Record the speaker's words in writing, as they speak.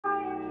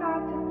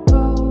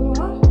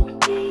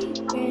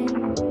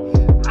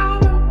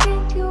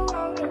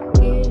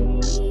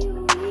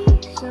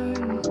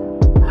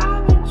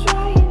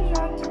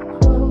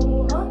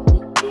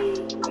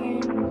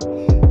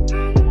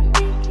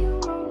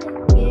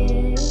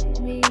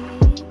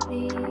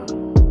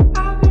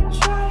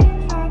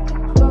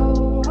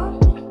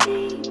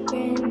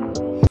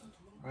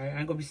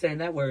saying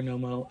that word no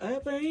more.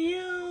 Up and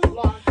you.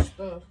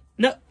 Monster.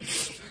 No.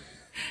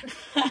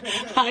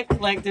 Hi,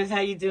 collectors.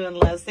 How you doing,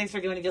 loves? Thanks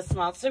for joining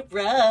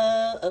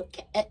Justsmiletarot.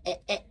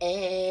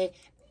 Okay.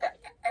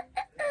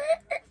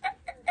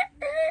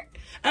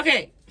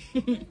 Okay.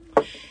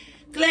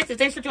 Collectors,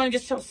 thanks for joining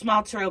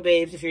Justsmiletarot,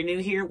 babes. If you're new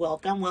here,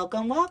 welcome,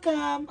 welcome,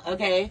 welcome.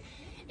 Okay.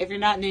 If you're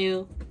not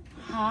new,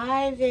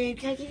 hi, babe.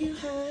 Can I give you a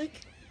hug?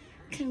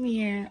 Come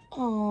here.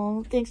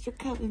 Oh, thanks for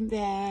coming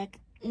back.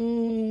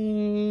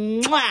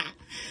 Mwah.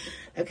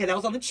 Okay, that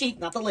was on the cheek,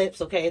 not the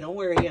lips. Okay, don't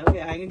worry.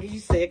 Okay, I ain't gonna get you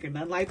sick or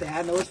nothing like that.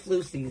 I know it's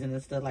flu season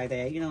and stuff like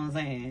that. You know what I'm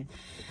saying?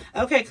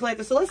 Okay,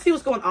 collective. So let's see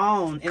what's going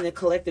on in the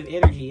collective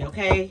energy.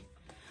 Okay,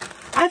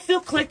 I feel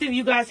collective.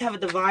 You guys have a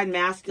divine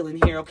masculine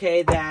here.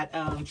 Okay, that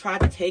tried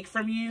to take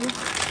from you.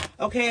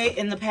 Okay,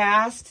 in the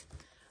past,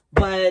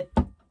 but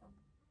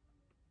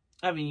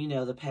I mean, you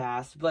know the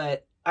past.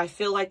 But I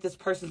feel like this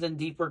person's in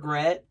deep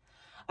regret.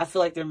 I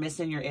feel like they're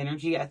missing your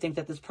energy. I think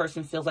that this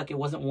person feels like it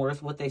wasn't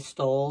worth what they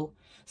stole.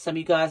 Some of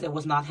you guys, it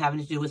was not having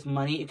to do with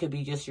money. It could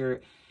be just your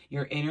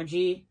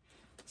energy.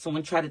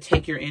 Someone tried to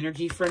take your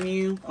energy from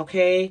you,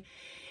 okay?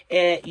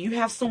 And you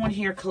have someone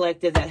here,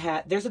 collective,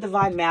 that there's a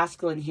divine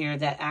masculine here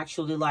that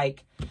actually,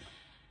 like,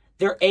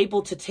 they're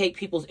able to take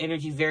people's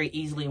energy very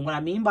easily. And what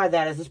I mean by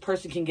that is this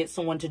person can get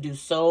someone to do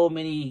so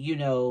many, you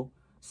know,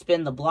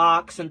 spin the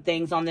blocks and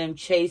things on them,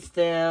 chase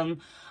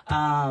them,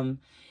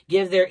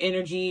 give their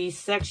energy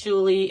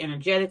sexually,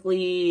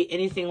 energetically,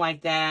 anything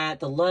like that,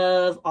 the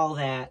love, all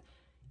that.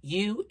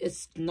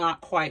 It's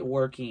not quite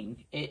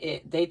working.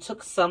 They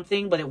took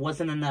something, but it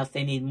wasn't enough.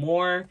 They need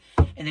more,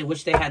 and they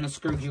wish they hadn't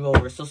screwed you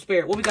over. So,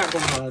 Spirit, what we got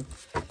going on?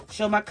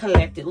 Show my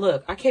collected.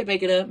 Look, I can't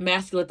make it up.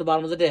 Masculine at the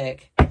bottom of the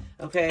deck.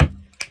 Okay?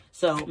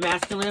 So,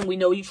 masculine, we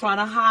know you trying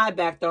to hide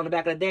back there on the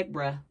back of the deck,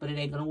 bruh, but it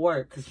ain't going to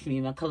work because me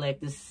and my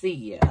collective see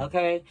you.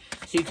 Okay?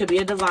 So, you could be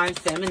a divine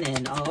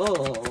feminine.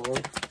 Oh,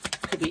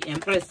 could be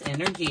Empress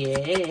energy.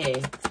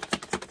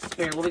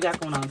 Spirit, what we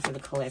got going on for the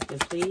collective,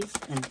 please?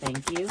 And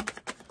thank you.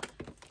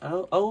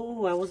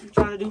 Oh, I wasn't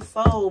trying to do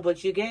faux,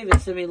 but you gave it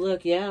to me.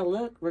 Look, yeah,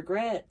 look,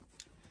 regret.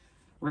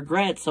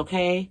 Regrets,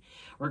 okay?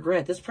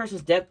 Regret. This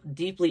person's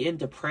deeply in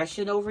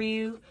depression over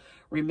you.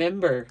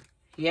 Remember,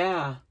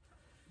 yeah,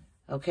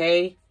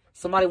 okay?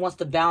 Somebody wants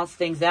to balance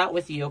things out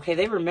with you, okay?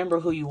 They remember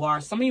who you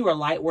are. Some of you are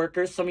light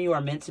workers. Some of you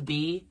are meant to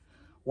be.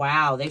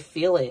 Wow, they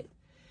feel it.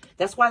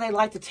 That's why they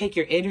like to take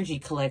your energy,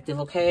 collective,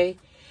 okay?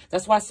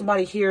 That's why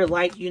somebody here,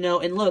 like, you know,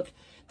 and look,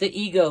 the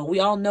ego. We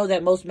all know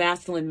that most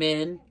masculine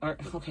men, or,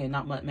 okay,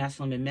 not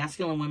masculine men,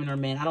 masculine women are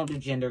men. I don't do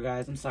gender,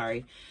 guys. I'm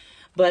sorry.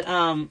 But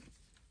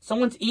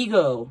someone's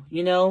ego,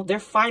 you know, they're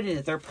fighting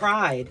it. Their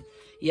pride.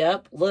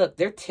 Yep. Look,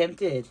 they're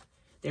tempted.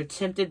 They're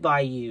tempted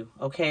by you,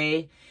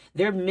 okay?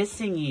 They're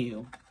missing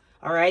you.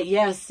 All right?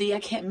 Yeah, see, I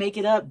can't make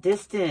it up.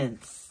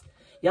 Distance.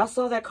 Y'all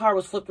saw that card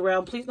was flipped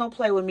around. Please don't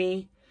play with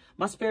me.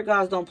 My spirit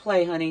guides don't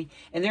play, honey.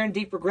 And they're in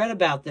deep regret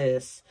about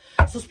this.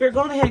 So, Spirit, go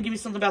on ahead and give me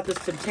something about this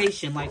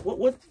temptation. Like,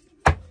 what?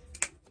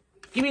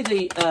 Give me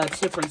the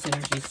temperance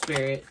energy,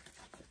 Spirit.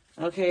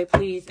 Okay,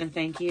 please, and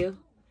thank you.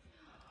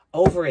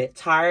 Over it.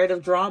 Tired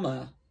of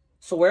drama.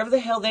 So wherever the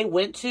hell they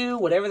went to,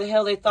 whatever the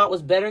hell they thought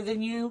was better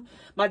than you,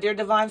 my dear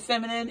divine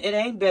feminine, it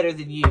ain't better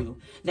than you.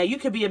 Now, you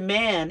could be a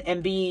man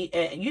and be,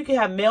 you could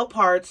have male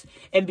parts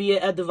and be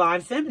a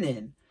divine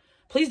feminine.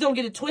 Please don't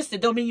get it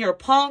twisted. Don't mean you're a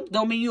punk.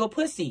 Don't mean you're a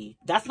pussy.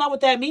 That's not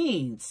what that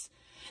means.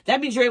 That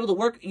means you're able to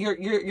work. You're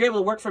able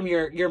to work from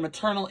your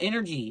maternal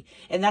energy,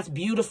 and that's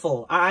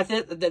beautiful. I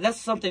think that's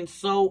something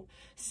so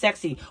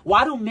sexy.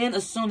 Why do men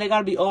assume they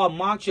gotta be all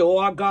macho? Oh,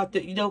 I got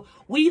the. You know,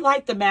 we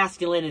like the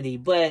masculinity,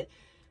 but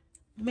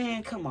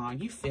man, come on,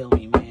 you feel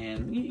me,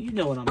 man? You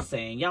know what I'm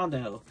saying? Y'all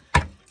know.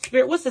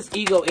 Spirit, what's this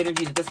ego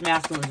energy that this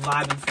masculine is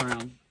vibing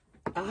from?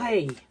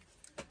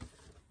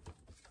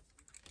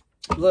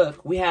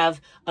 Look, we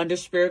have under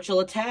spiritual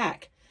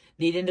attack,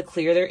 needing to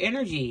clear their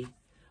energy.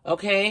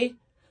 Okay.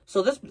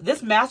 So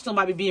this masculine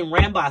might be being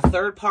ran by a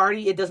third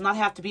party. It does not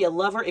have to be a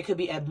lover. It could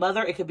be a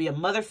mother. It could be a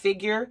mother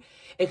figure.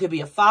 It could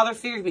be a father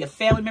figure. It could be a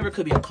family member. It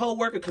could be a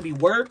co-worker. It could be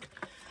work.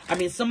 I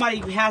mean, somebody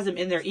who has them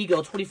in their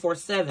ego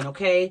 24/7,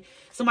 okay?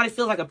 Somebody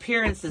feels like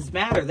appearances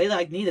matter. They,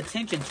 like, need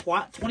attention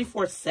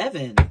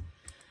 24/7.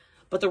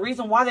 But the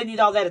reason why they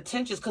need all that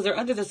attention is because they're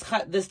under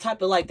this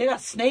type of, like, they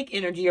got snake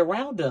energy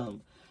around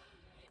them.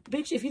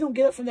 Bitch, if you don't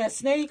get up from that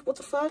snake, what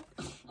the fuck?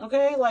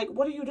 Okay? Like,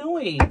 what are you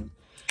doing?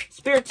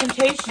 Spirit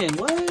temptation.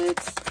 What?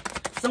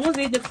 Someone's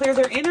needing to clear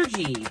their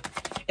energy.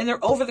 And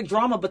they're over the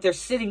drama, but they're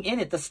sitting in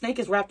it. The snake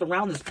is wrapped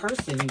around this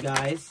person, you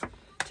guys.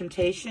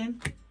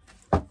 Temptation.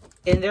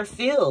 In their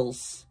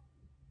feels.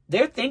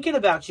 They're thinking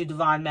about you,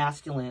 divine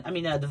masculine. I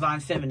mean,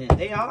 divine feminine.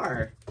 They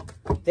are.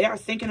 They are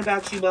thinking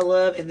about you, my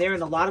love. And they're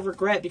in a lot of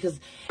regret because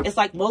it's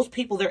like most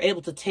people, they're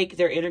able to take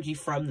their energy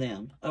from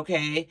them.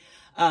 Okay?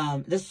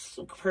 This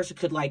person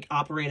could, like,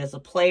 operate as a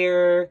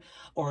player.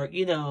 Or,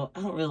 you know, I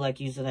don't really like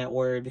using that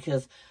word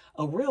because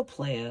a real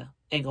player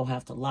ain't gonna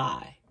have to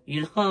lie.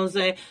 You know what I'm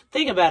saying?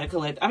 Think about it,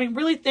 Colette. I mean,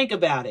 really think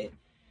about it.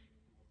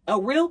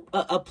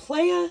 A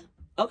player,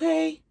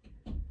 okay?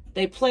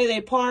 They play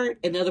their part,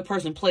 and the other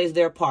person plays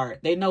their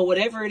part. They know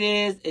whatever it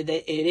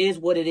is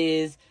what it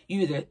is.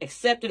 You either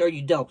accept it or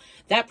you don't.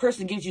 That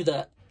person gives you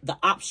the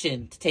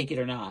option to take it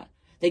or not.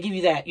 They give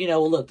you that, you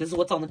know, look, this is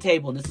what's on the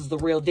table, and this is the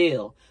real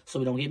deal, so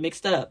we don't get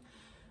mixed up.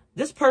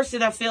 This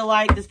person, I feel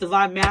like, this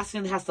divine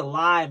masculine has to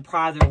lie and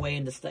pry their way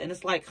into stuff. And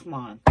it's like, come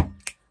on.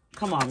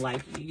 Come on,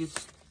 like,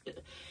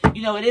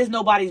 you know, it is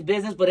nobody's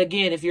business. But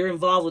again, if you're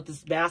involved with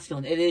this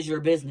masculine, it is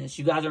your business.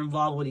 You guys are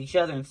involved with each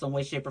other in some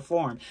way, shape, or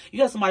form. You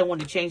got somebody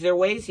wanting to change their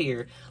ways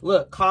here.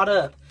 Look, caught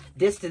up,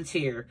 distance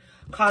here,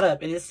 caught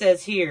up. And it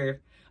says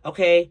here,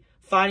 okay,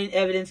 finding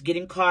evidence,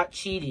 getting caught,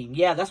 cheating.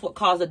 Yeah, that's what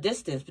caused a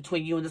distance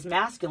between you and this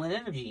masculine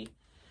energy.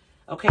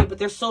 Okay, but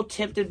they're so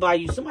tempted by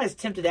you. Somebody's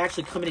tempted to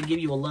actually come in and give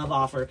you a love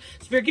offer.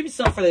 Spirit, give me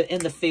something for the in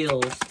the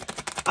feels.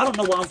 I don't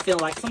know what I'm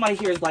feeling like. Somebody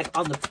here is like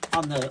on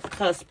the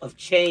cusp of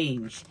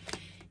change.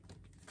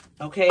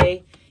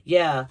 Okay?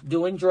 Yeah,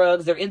 doing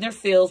drugs. They're in their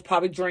feels,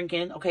 probably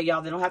drinking. Okay,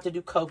 y'all, they don't have to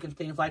do coke and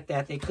things like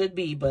that. They could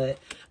be, but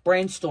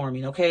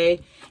brainstorming, okay?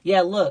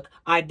 Yeah, look,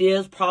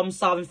 ideas, problem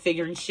solving,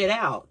 figuring shit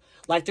out.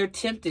 Like they're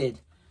tempted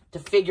to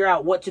figure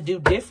out what to do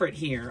different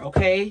here,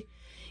 okay?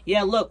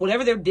 Yeah, look,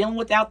 whatever they're dealing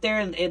with out there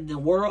in the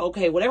world,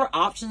 okay, whatever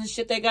options and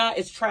shit they got,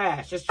 it's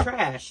trash. It's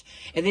trash.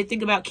 And they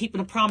think about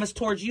keeping a promise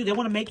towards you. They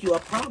want to make you a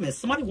promise.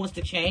 Somebody wants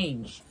to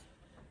change.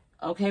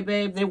 Okay,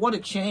 babe? They want to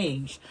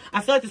change.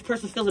 I feel like this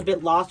person feels a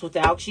bit lost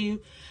without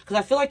you. Because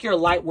I feel like you're a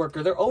light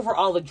worker. They're over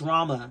all the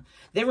drama.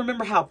 They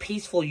remember how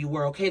peaceful you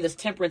were, okay? This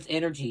temperance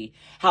energy.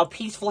 How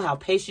peaceful, how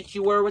patient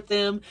you were with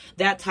them.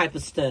 That type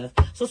of stuff.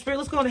 So, Spirit,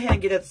 let's go ahead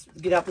and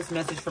get out this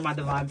message for my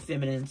divine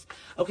feminines.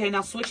 Okay,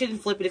 now switch it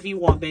and flip it if you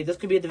want, babe. This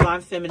could be a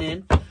divine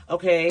feminine.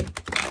 Okay.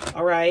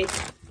 All right.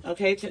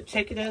 Okay,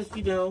 take it as,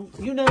 you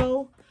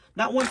know.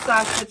 Not one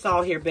size fits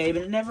all here, babe.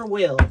 And it never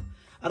will.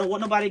 I don't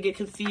want nobody to get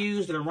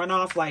confused or run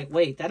off like,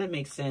 wait, that didn't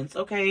make sense.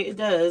 Okay, it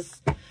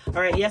does. All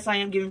right, yes, I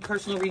am giving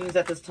personal readings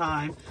at this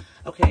time.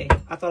 Okay,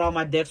 I thought all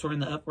my decks were in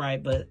the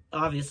upright, but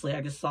obviously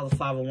I just saw the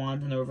Five of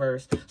Wands in the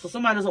reverse. So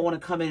somebody doesn't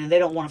want to come in and they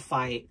don't want to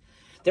fight.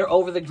 They're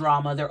over the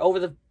drama. They're over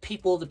the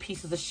people, the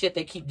pieces of shit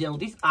they keep dealing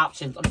with. These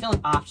options. I'm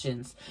feeling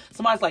options.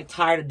 Somebody's like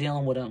tired of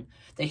dealing with them.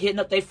 They hitting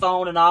up their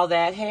phone and all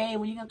that. Hey,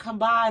 when you gonna come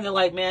by? And they're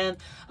like, man,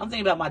 I'm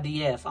thinking about my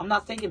DF. I'm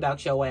not thinking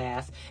about your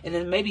ass. And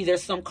then maybe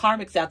there's some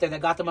karmics out there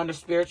that got them under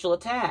spiritual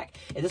attack.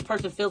 And this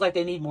person feels like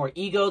they need more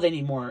ego. They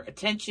need more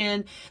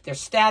attention. Their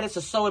status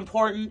is so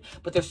important,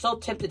 but they're so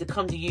tempted to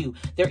come to you.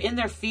 They're in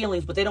their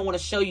feelings, but they don't want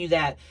to show you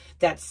that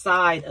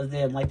side of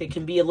them. Like they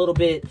can be a little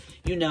bit,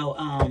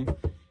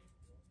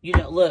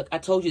 look, I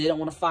told you they don't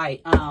want to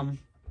fight.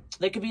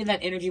 They could be in that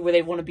energy where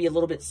they want to be a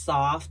little bit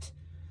soft.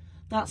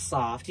 Not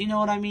soft, you know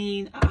what I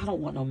mean? I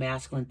don't want no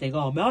masculine thing.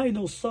 Oh, man, I ain't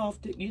no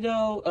soft,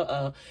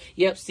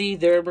 Yep, see,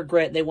 they're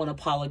regret. They want to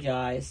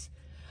apologize,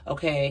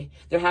 okay?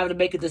 They're having to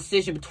make a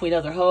decision between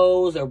other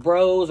hoes or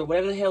bros or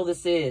whatever the hell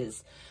this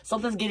is.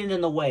 Something's getting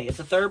in the way. It's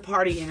a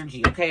third-party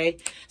energy, okay?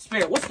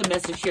 Spirit, what's the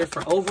message here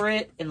for over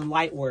it and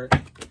light work?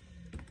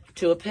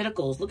 Two of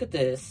Pentacles. Look at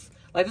this.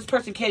 Like, this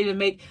person can't even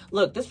make...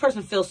 Look, this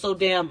person feels so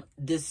damn...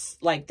 They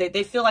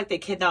feel like they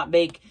cannot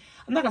make...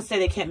 I'm not going to say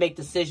they can't make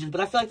decisions,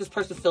 but I feel like this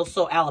person feels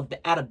so out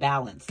of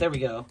balance. There we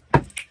go.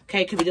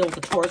 Okay, could be dealing with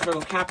the Taurus,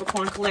 Virgo,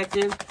 Capricorn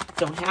collective.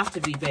 Don't have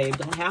to be, babe.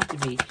 Don't have to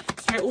be.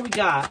 Spirit, what we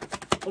got?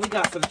 What we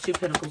got for the Two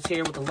Pentacles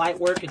here with the light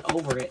work and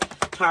over it?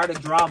 Tired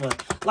of drama.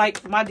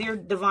 Like, my dear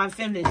divine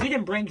feminine, you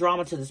didn't bring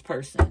drama to this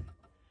person.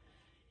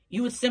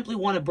 You would simply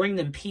want to bring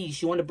them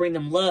peace. You want to bring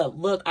them love.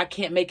 Look, I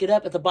can't make it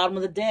up at the bottom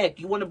of the deck.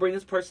 You want to bring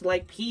this person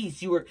like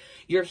peace. You're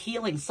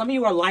healing. Some of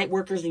you are light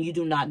workers and you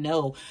do not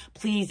know.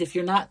 Please, if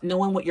you're not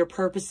knowing what your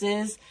purpose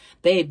is,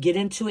 babe, get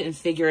into it and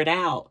figure it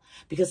out.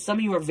 Because some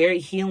of you are very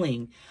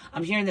healing.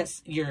 I'm hearing that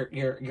your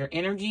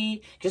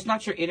energy, just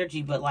not your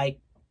energy, but like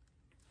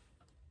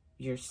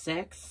your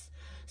sex.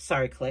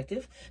 Sorry,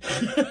 collective.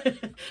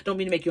 Don't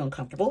mean to make you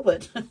uncomfortable,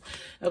 but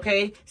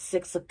okay.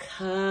 Six of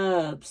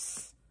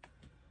Cups.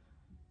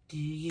 Do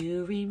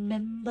you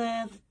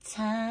remember the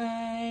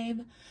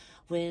time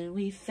when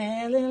we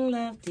fell in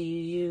love? Do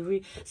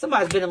you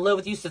Somebody's been in love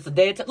with you since the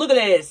day of Look at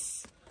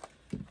this.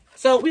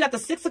 So we got the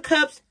Six of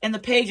Cups and the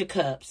Page of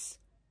Cups.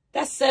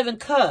 That's 7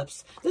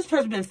 cups. This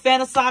person's been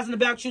fantasizing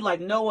about you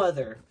like no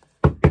other.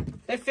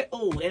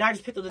 Oh, and I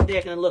just picked up the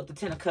deck and look, the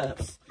 10 of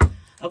Cups.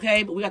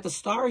 Okay, but we got the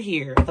Star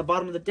here at the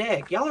bottom of the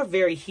deck. Y'all are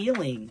very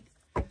healing.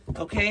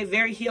 Okay,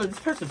 very healing. This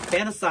person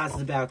fantasizes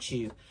about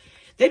you.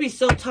 They be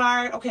so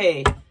tired.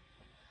 Okay.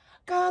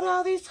 Got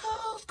all these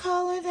hoes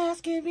calling,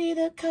 asking me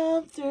to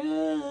come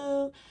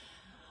through.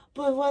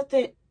 But what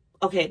they...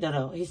 Okay,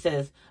 no. He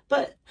says,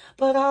 but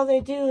all they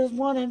do is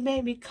want to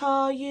make me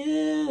call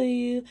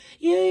you.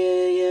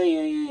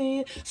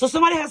 So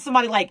somebody has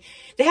somebody like...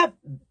 They have,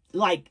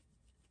 like,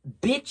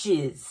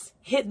 bitches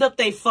hitting up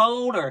their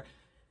phone or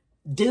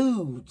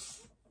dudes.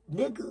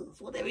 Niggas,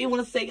 whatever you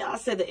want to say. I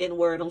said the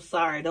N-word. I'm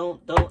sorry.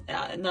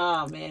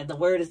 Nah, man. The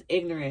word is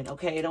ignorant,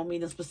 okay? Don't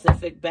mean a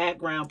specific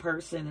background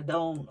person.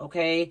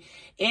 Okay?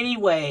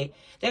 Anyway,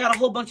 they got a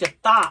whole bunch of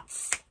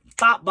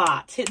thought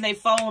bots hitting their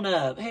phone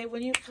up. Hey,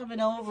 when you coming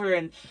over?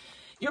 And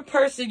Your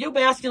person, your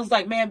masculine's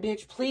like, man,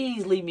 bitch,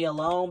 please leave me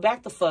alone.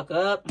 Back the fuck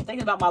up. I'm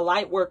thinking about my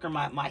light worker,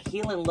 my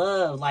healing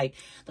love. Like,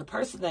 the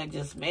person that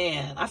just,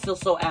 man, I feel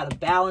so out of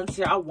balance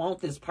here. I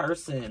want this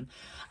person.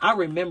 I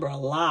remember a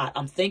lot.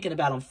 I'm thinking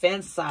about them,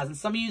 fantasizing.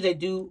 Some of you, they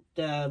do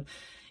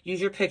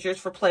use your pictures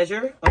for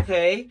pleasure,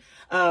 okay?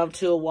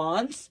 Two of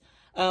Wands.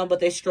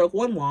 But they stroke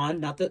one wand,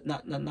 not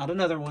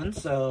another one.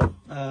 So,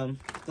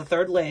 the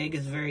third leg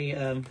is very,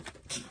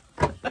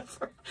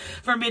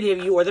 for many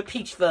of you, or the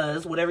peach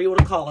fuzz, whatever you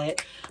want to call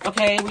it.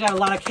 Okay, we got a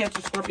lot of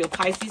Cancer, Scorpio,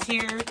 Pisces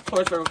here.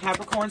 Taurus, Virgo,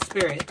 Capricorn,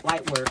 Spirit.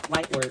 Light work,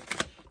 light work.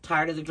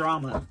 Tired of the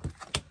drama.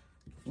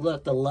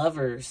 Look, the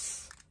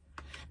Lovers.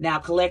 Now,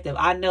 collective,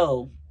 I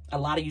know a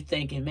lot of you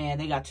thinking, man,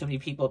 they got too many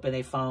people up in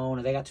their phone,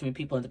 or they got too many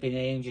people in the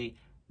energy.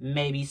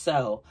 Maybe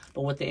so.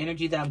 But with the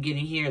energy that I'm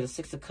getting here, the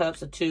Six of Cups,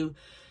 the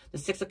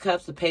Six of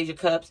Cups, the Page of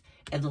Cups,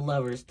 and the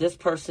Lovers, this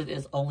person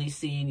is only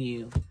seeing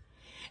you.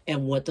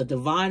 And what the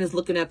divine is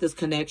looking at this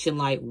connection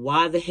like,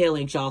 why the hell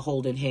ain't y'all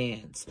holding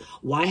hands?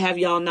 Why have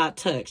y'all not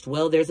touched?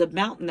 Well, there's a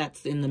mountain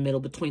that's in the middle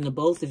between the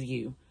both of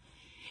you.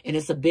 And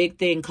it's a big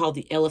thing called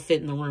the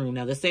elephant in the room.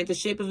 Now, this ain't the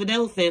shape of an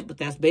elephant, but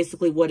that's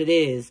basically what it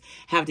is.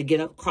 Having to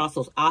get across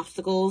those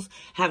obstacles,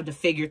 having to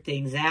figure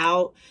things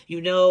out.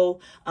 You know,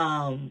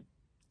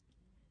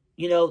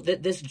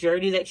 this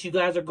journey that you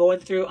guys are going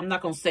through, I'm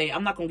not going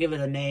to give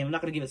it a name. I'm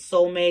not going to give it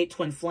soulmate,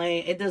 twin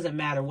flame. It doesn't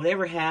matter.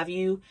 Whatever have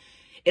you.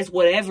 It's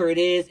whatever it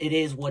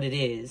is what it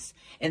is.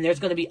 And there's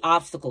going to be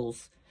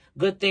obstacles.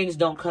 Good things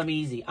don't come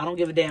easy. I don't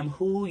give a damn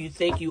who you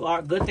think you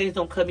are. Good things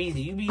don't come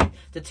easy. You mean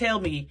to tell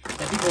me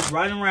that people's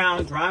running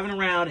around, driving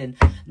around in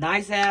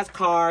nice-ass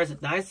cars, a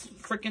nice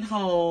freaking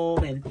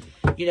home, and,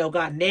 you know,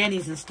 got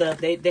nannies and stuff.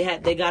 They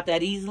got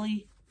that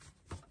easily?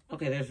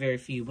 Okay, there's very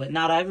few, but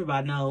not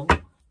everybody know.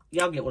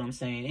 Y'all get what I'm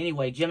saying.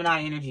 Anyway,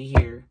 Gemini energy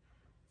here.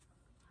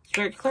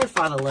 Spirit,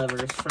 clarify the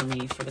Lovers for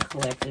me, for the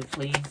collective,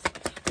 please.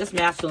 This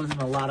masculine's in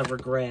a lot of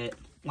regret.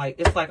 Like,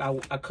 it's like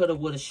I coulda,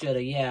 woulda,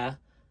 shoulda. Yeah.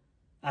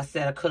 I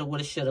said I coulda,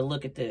 woulda, shoulda.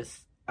 Look at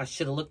this. I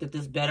should have looked at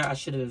this better. I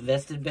should have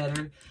invested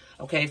better.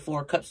 Okay,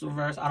 Four of Cups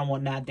reverse. I don't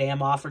want that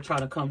damn offer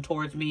trying to come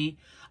towards me.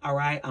 All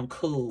right, I'm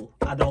cool.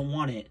 I don't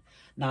want it.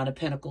 Nine of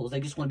Pentacles.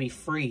 They just want to be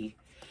free.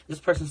 This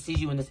person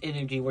sees you in this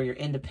energy where you're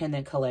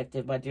independent,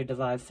 collective, my dear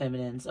divine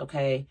feminines.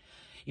 Okay,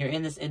 you're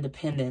in this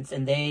independence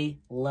and they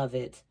love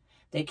it.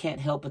 They can't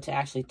help but to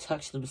actually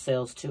touch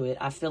themselves to it.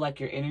 I feel like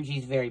your energy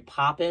is very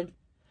popping.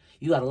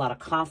 You got a lot of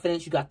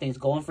confidence. You got things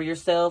going for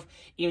yourself.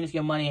 Even if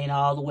your money ain't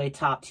all the way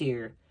top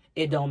tier,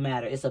 it don't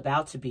matter. It's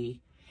about to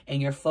be.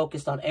 And you're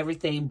focused on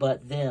everything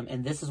but them.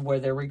 And this is where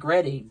they're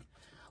regretting.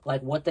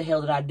 Like, what the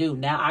hell did I do?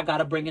 Now I got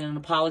to bring in an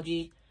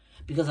apology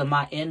because of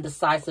my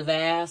indecisive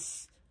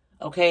ass.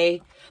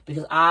 Okay?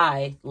 Because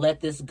I let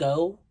this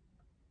go.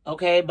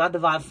 Okay? My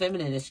divine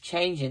feminine is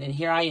changing. And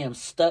here I am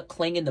stuck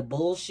clinging to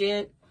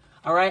bullshit.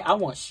 All right, I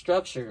want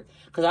structure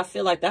because I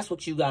feel like that's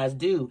what you guys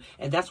do.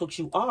 And that's what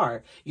you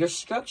are. You're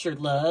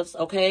structured, loves,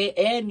 okay?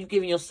 And you're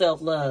giving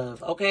yourself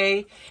love,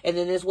 okay? And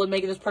then this what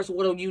making this person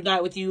want to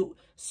unite with you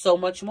so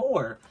much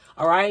more,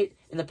 all right?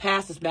 In the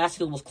past, this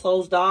masculine was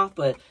closed off,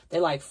 but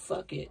they're like,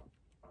 fuck it.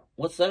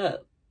 What's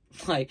up?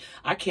 Like,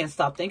 I can't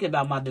stop thinking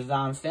about my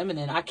divine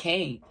feminine. I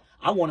can't.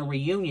 I want a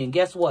reunion.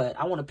 Guess what?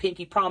 I want a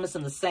pinky promise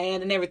in the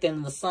sand and everything.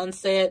 In the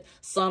sunset,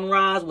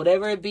 sunrise,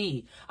 whatever it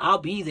be. I'll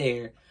be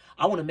there.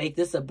 I want to make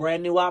this a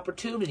brand new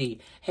opportunity.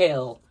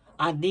 Hell,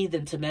 I need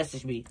them to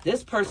message me.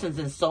 This person's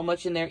in so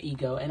much in their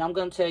ego. And I'm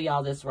going to tell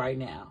y'all this right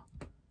now.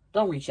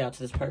 Don't reach out to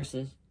this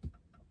person.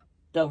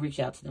 Don't reach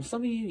out to them.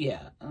 Some of you,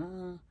 yeah.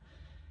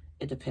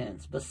 It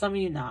depends. But some of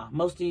you, nah.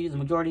 Most of you, the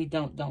majority,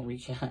 don't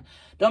reach out.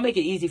 Don't make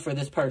it easy for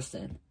this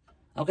person.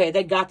 Okay,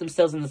 they got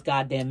themselves in this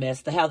goddamn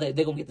mess. The hell they're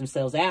going to get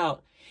themselves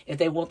out. If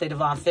they want their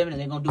divine feminine,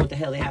 they're going to do what the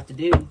hell they have to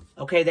do.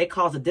 Okay, they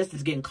cause a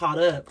distance getting caught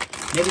up.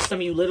 Maybe some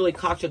of you literally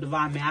caught your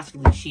divine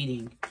masculine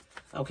cheating.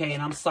 Okay,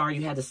 and I'm sorry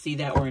you had to see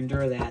that or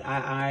endure that.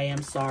 I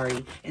am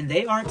sorry. And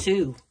they are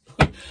too.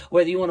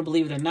 Whether you want to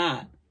believe it or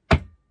not.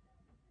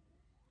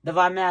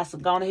 Divine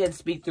masculine, go on ahead and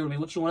speak through me.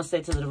 What you want to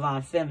say to the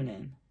divine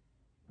feminine?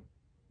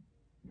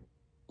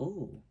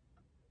 Ooh.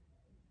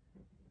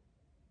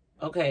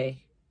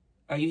 Okay.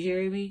 Are you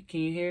hearing me?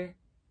 Can you hear?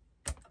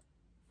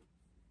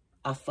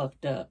 I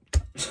fucked up.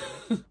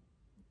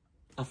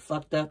 I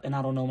fucked up and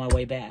I don't know my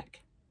way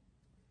back.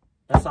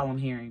 That's all I'm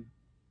hearing.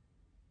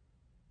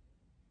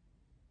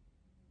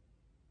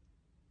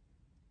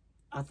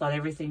 I thought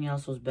everything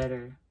else was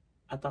better.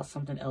 I thought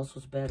something else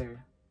was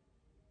better.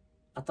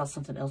 I thought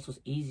something else was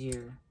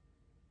easier.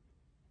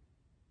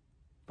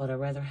 But I'd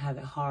rather have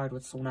it hard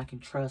with someone I can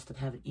trust than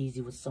have it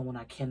easy with someone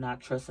I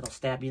cannot trust that'll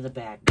stab me in the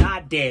back.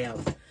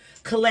 Goddamn.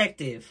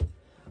 Collective.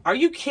 Are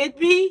you kidding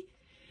me?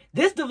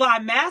 This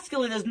divine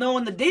masculine is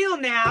knowing the deal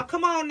now.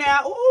 Come on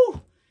now.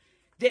 Ooh.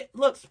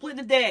 Look, split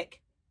the deck.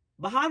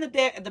 Behind the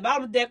deck, at the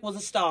bottom of the deck was a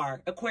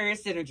star.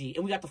 Aquarius energy.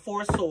 And we got the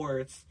Four of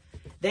Swords.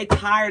 They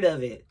tired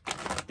of it.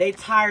 They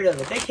tired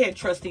of it. They can't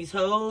trust these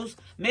hoes.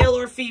 Male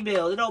or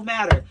female. It don't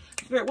matter.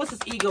 Spirit, what's this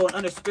ego and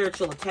under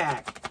spiritual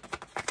attack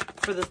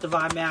for this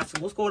divine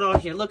masculine? What's going on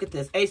here? Look at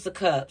this. Ace of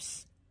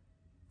Cups.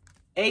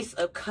 Ace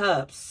of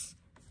Cups.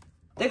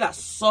 They got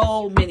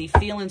so many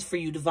feelings for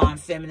you, Divine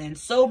Feminine.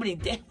 So many.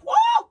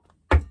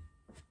 Whoa!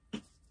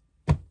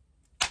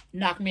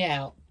 Knock me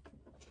out.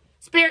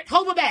 Spirit,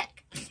 hold me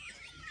back.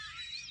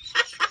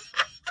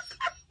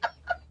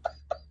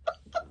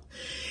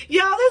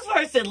 Y'all, this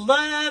person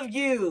love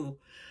you.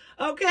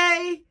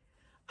 Okay?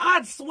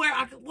 I'd swear,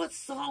 what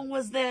song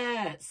was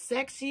that?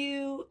 Sex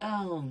You?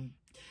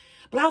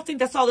 But I don't think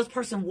that's all this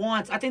person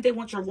wants. I think they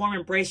want your warm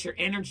embrace, your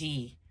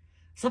energy.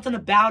 Something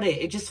about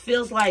it. It just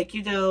feels like,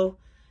 you know,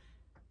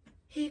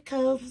 here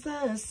comes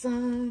the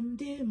sun.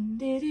 Doo,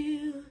 doo,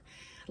 doo.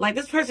 Like,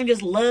 this person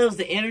just loves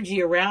the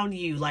energy around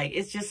you. Like,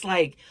 it's just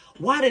like,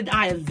 why did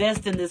I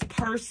invest in this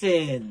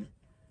person?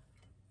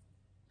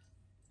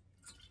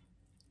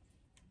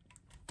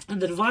 And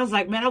the Divine's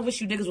like, man, I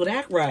wish you niggas would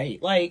act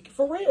right. Like,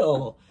 for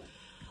real.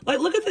 Like,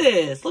 look at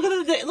this. Look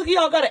at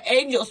y'all got an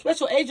angel, a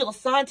special angel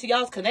assigned to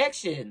y'all's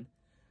connection.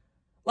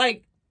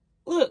 Like,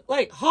 look,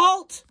 like,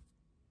 halt.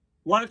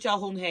 Why don't y'all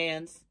hold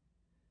hands?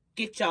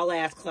 Get y'all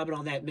ass clubbing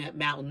on that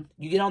mountain.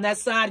 You get on that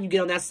side and you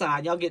get on that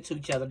side. Y'all get to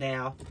each other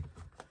now.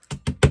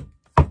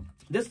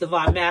 This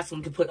Divine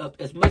Masculine can put up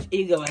as much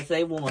ego as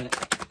they want.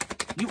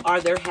 You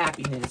are their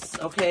happiness,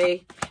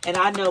 okay? And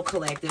I know,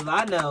 collective,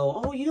 I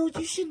know. Oh, you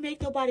shouldn't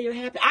make nobody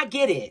happy. I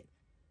get it.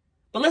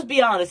 But let's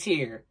be honest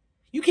here.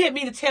 You can't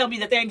mean to tell me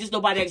that there ain't just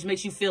nobody that just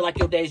makes you feel like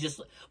your day is just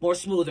more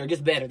smoother,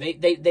 just better. They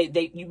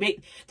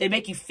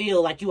make you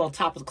feel like you on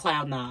top of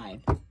cloud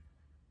 9.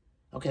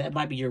 Okay, that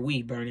might be your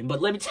weed burning,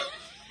 but let me tell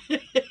you.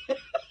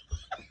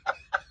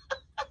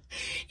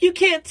 You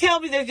can't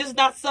tell me there's just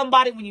not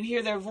somebody when you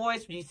hear their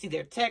voice, when you see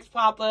their text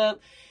pop up,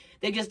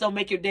 they just don't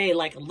make your day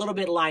like a little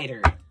bit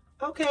lighter.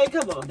 Okay,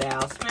 come on now.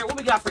 Spirit, what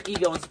we got for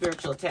ego and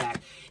spiritual attack?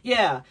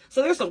 Yeah,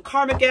 so there's some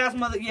karmic ass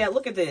mother. Yeah,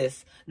 look at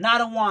this. Nine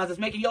of Wands is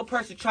making your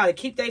person try to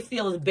keep their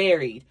feelings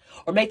buried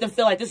or make them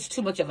feel like this is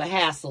too much of a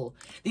hassle.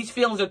 These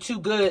feelings are too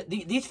good.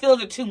 These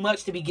feelings are too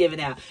much to be given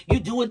out. You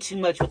doing too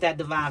much with that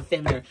Divine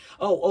Feminine.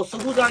 Oh, so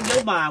who's on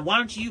your mind?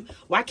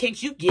 Why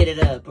can't you get it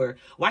up? Or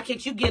why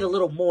can't you get a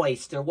little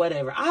moist or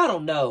whatever? I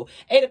don't know.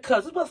 Eight of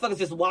Cups, this motherfucker's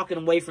just walking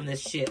away from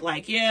this shit.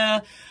 Like, yeah,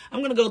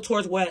 I'm going to go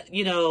towards what,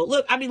 you know,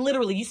 look, I mean,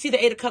 literally, you see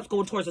the Eight of Cups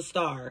going towards a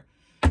star.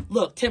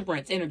 Look,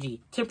 Temperance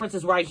energy. Temperance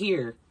is right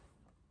here.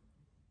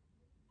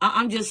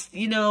 I'm just,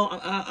 you know,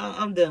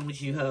 I'm done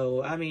with you,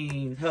 ho. I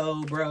mean,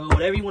 ho, bro,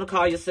 whatever you want to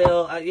call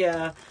yourself.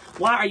 Yeah.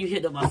 Why are you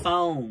hitting up my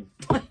phone?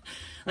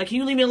 Like, can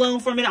you leave me alone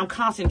for a minute? I'm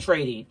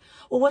concentrating.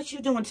 Well, what you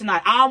doing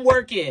tonight? I'm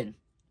working.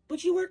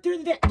 But you work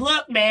during the day.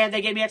 Look, man,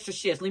 they gave me extra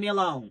shifts. Leave me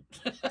alone.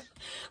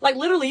 Like,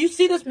 literally, you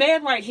see this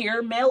man right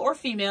here, male or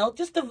female,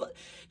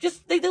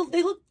 they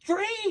look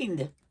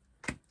drained.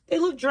 They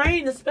look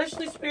drained,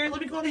 especially Spirit.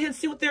 Let me go ahead and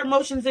see what their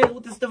emotions is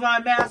with this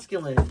Divine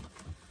Masculine.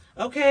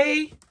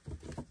 Okay.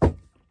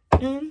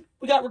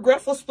 We got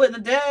regretful splitting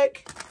the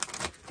deck.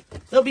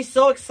 They'll be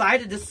so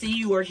excited to see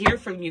you or hear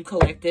from you,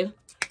 collective.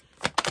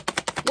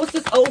 What's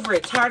this over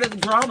it? Tired of the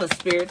drama,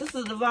 Spirit. This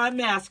is a Divine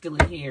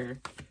Masculine here.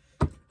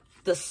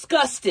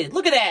 Disgusted.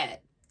 Look at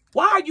that.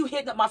 Why are you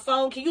hitting up my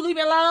phone? Can you leave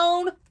me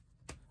alone?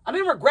 I'm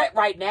in regret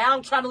right now.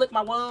 I'm trying to lick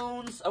my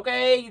wounds.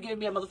 Okay? You're giving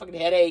me a motherfucking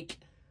headache.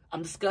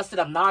 I'm disgusted.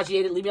 I'm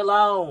nauseated. Leave me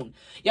alone.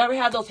 Y'all ever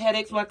have those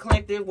headaches, my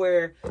collective,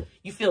 where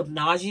you feel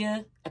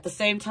nausea at the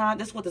same time?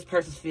 That's what this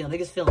person's feeling. They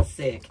just feeling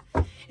sick.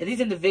 And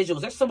these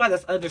individuals, there's somebody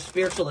that's under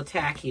spiritual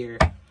attack here.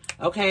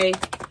 Okay?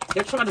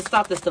 They're trying to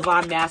stop this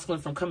Divine Masculine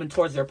from coming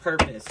towards their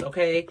purpose.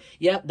 Okay?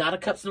 Yep, Nine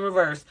of Cups in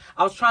reverse.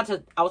 I was trying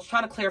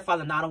to clarify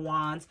the Nine of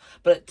Wands,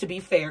 but to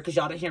be fair, because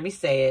y'all didn't hear me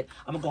say it,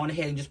 I'm going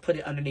ahead and just put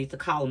it underneath the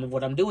column of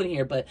what I'm doing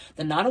here. But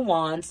the Nine of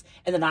Wands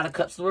and the Nine of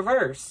Cups in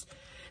reverse.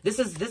 This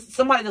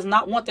somebody does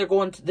not want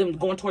them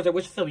going towards their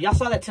wish fulfillment. Y'all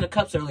saw that Ten of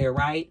Cups earlier,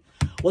 right?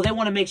 Well, they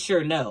want to make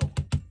sure, no.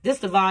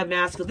 This Divine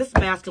Masculine, this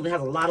masculine has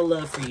a lot of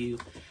love for you.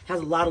 Has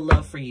a lot of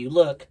love for you.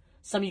 Look,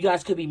 some of you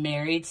guys could be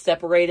married,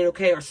 separated,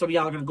 okay? Or some of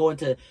y'all are going to go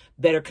into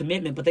better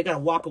commitment, but they got to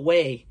walk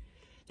away.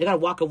 They got to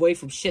walk away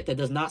from shit that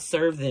does not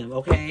serve them,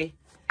 okay?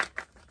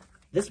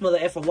 This mother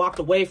effer walked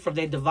away from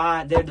their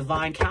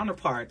divine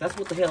counterpart. That's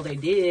what the hell they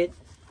did.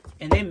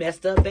 And they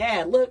messed up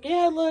bad. Look,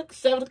 yeah, look,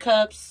 Seven of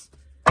Cups.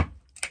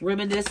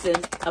 Reminiscing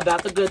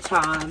about the good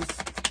times.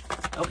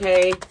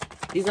 Okay?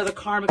 These other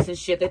karmics and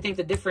shit, they think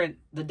the different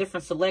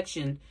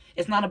selection,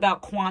 it's not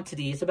about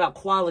quantity, it's about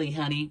quality,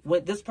 honey.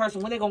 With this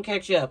person, when they gonna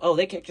catch up? Oh,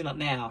 they catching up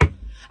now.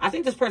 I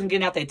think this person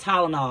getting out their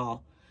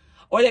Tylenol.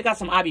 Or they got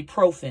some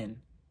ibuprofen.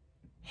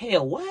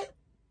 Hell, what?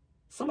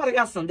 Somebody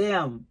got some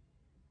damn...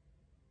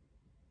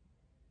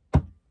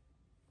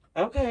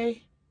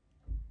 Okay.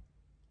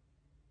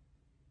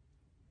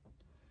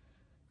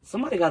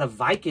 Somebody got a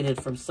Vicodin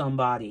from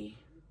somebody.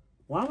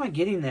 Why am I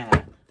getting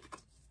that?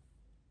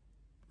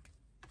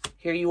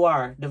 Here you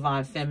are,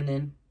 Divine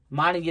Feminine.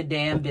 Minding your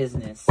damn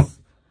business.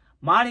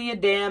 Minding your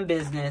damn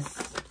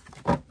business.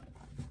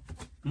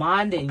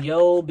 Minding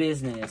your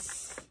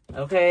business.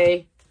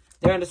 Okay?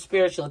 They're under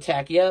spiritual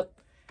attack. Yep.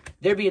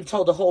 They're being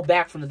told to hold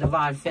back from the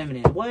Divine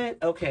Feminine.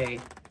 What? Okay.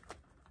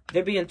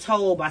 They're being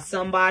told by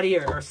somebody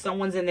or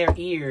someone's in their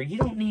ear. You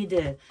don't need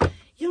to...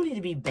 You don't need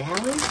to be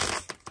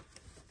balanced.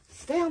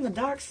 Stay on the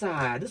dark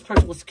side. This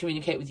person wants to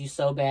communicate with you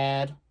so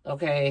bad,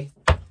 okay?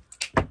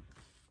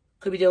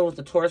 Could be dealing with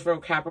the Taurus,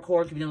 Virgo,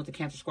 Capricorn. Could be dealing with the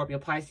Cancer, Scorpio,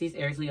 Pisces,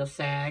 Aries, Leo,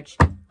 Sag.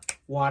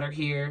 Water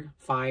here,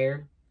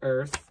 fire,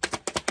 earth.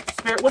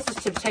 Spirit, what's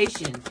this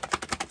temptation?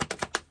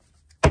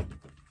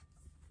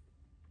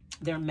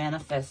 They're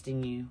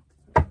manifesting you.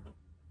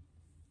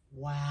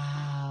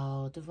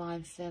 Wow,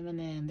 Divine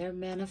Feminine, they're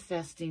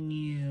manifesting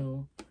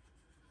you.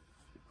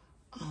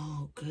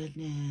 Oh,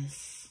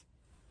 goodness.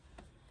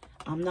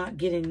 I'm not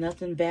getting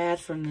nothing bad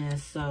from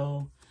this,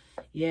 so,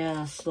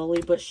 yeah,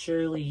 slowly but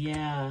surely,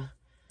 yeah.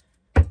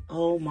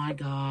 Oh, my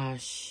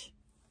gosh.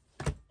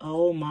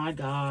 Oh, my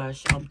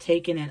gosh. I'm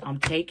taking it. I'm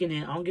taking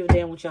it. I don't give a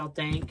damn what y'all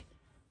think.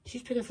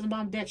 She's picking from the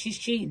bottom of the deck. She's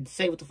cheating.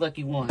 Say what the fuck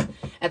you want.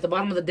 At the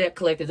bottom of the deck,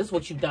 collective, this is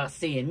what you're not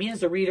seeing. Me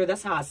as a reader,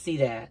 that's how I see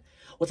that.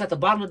 What's at the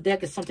bottom of the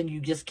deck is something you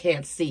just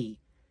can't see.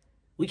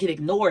 We can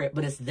ignore it,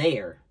 but it's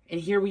there. And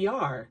here we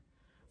are.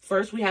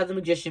 First, we have the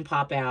Magician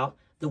pop out.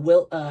 The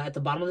Wheel, at the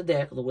bottom of the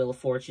deck, the Wheel of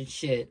Fortune.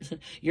 Shit.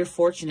 You're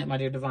fortunate, my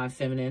dear Divine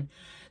Feminine.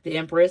 The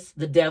Empress,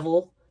 the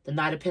Devil, the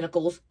Knight of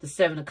Pentacles, the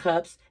Seven of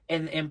Cups,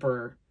 and the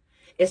Emperor.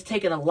 It's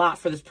taken a lot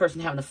for this person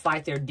having to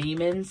fight their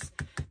demons.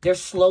 They're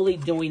slowly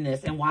doing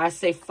this. And why I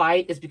say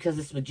fight is because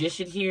this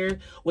Magician here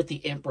with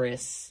the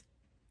Empress.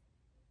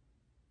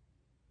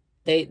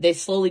 They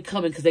slowly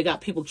coming because they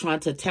got people trying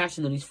to attach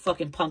them to these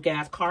fucking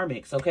punk-ass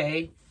karmics,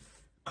 okay?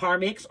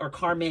 Karmics or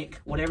karmic,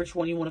 whatever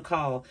one you want to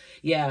call.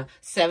 Yeah,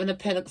 Seven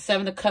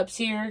of Cups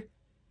here.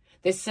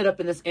 They sit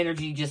up in this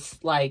energy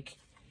just like,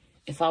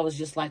 if I was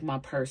just like my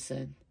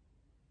person.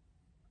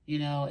 You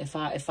know, if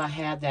I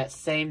had that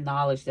same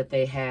knowledge that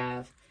they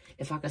have,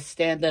 if I could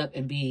stand up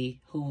and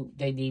be who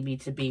they need me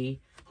to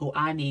be, who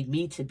I need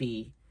me to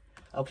be,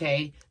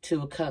 okay?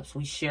 Two of Cups,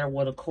 we share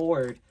one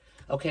accord.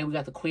 Okay, we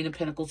got the Queen of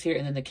Pentacles here,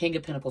 and then the King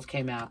of Pentacles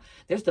came out.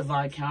 There's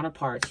divine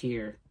counterparts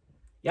here.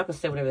 Y'all can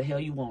say whatever the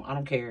hell you want. I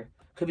don't care.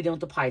 Could be dealing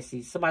with the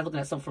Pisces. Somebody looking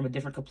at something from a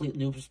different, complete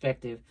new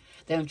perspective.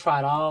 They have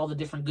tried all the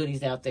different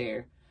goodies out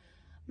there.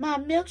 My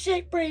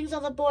milkshake brings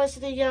all the boys to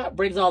the yard.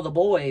 Brings all the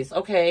boys.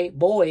 Okay,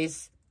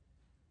 boys.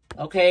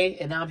 Okay,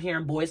 and now I'm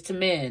hearing boys to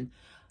men.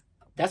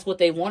 That's what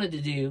they wanted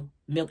to do.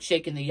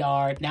 Milkshake in the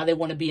yard. Now they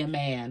want to be a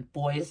man.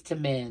 Boys to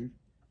men.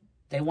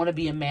 They want to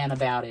be a man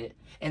about it.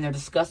 And they're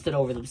disgusted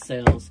over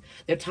themselves.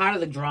 They're tired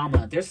of the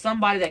drama. There's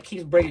somebody that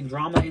keeps bringing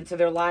drama into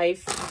their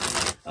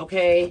life.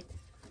 Okay?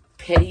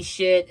 Petty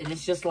shit. And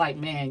it's just like,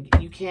 man,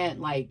 you can't,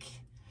 like...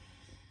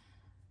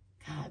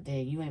 God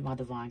dang, you ain't my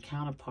divine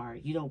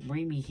counterpart. You don't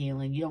bring me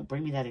healing. You don't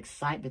bring me that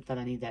excitement that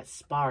I need, that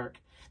spark,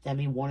 that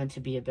me wanting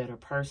to be a better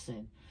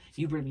person.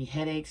 You bring me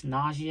headaches,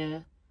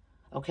 nausea.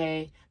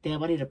 Okay?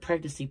 Damn, I need a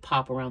pregnancy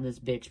pop around this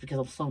bitch because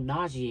I'm so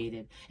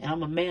nauseated. And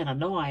I'm a man. I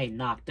know I ain't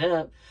knocked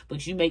up,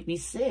 but you make me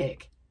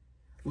sick.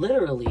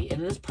 Literally.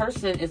 And this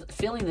person is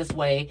feeling this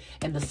way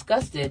and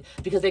disgusted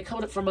because they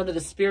come from under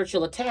the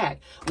spiritual attack.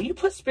 When you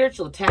put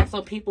spiritual attacks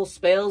on people's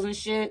spells and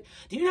shit,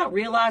 do you not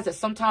realize that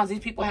sometimes these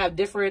people have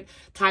different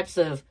types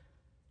of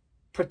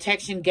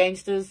protection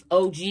gangsters,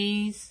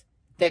 OGs,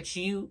 that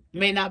you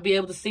may not be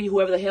able to see,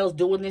 whoever the hell's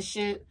doing this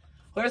shit?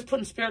 Whoever's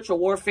putting spiritual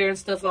warfare and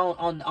stuff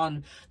on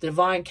the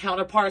divine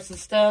counterparts and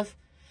stuff.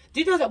 Do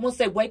you know that once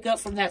they wake up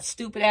from that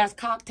stupid-ass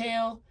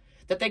cocktail,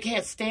 that they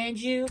can't stand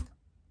you?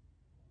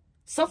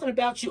 Something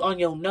about you on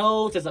your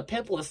nose, there's a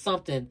pimple or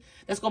something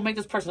that's going to make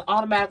this person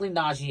automatically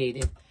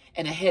nauseated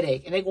and a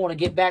headache. And they're going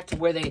to get back to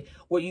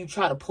where you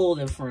try to pull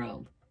them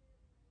from.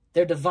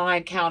 Their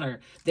divine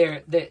counter.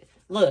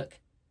 Look,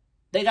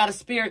 they got a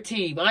spirit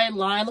team. I ain't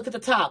lying. Look at the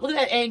top. Look at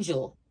that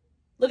angel.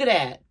 Look at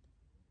that.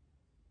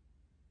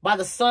 By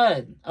the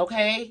sun,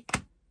 okay?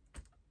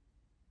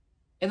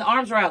 And the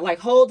arms are out like,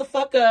 hold the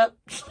fuck up.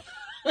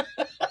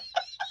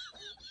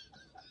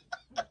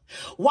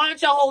 Why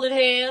aren't y'all holding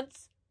hands?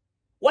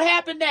 What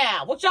happened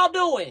now? What y'all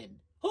doing?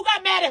 Who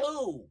got mad at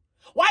who?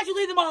 Why'd you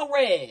leave them on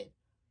red?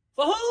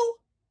 For who?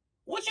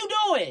 What you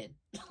doing?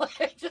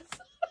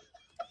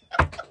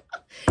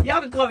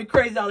 Y'all can call me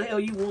crazy all the hell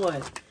you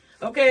want.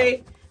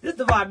 Okay? This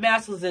divine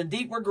masculine's in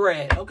deep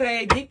regret.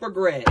 Okay? Deep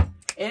regret.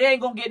 And it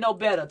ain't gonna get no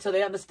better till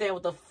they understand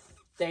what the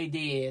they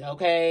did,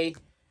 okay?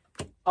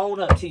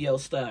 Own up to your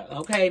stuff,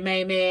 okay,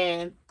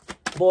 man?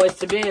 Boys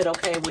to bed,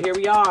 okay? Well, here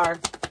we are.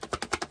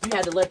 You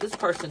had to let this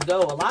person go.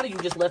 A lot of you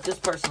just left this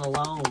person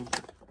alone.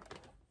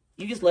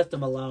 You just left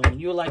them alone.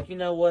 You were like, you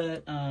know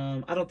what?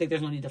 I don't think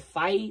there's no need to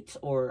fight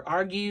or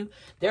argue.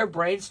 They're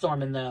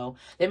brainstorming, though.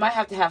 They might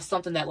have to have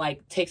something that,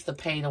 like, takes the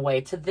pain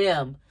away to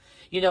them.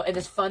 You know, and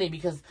it's funny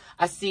because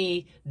I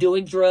see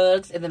doing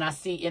drugs, and then I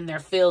see in their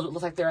field, it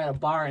looks like they're at a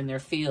bar in their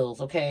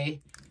fields,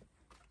 okay?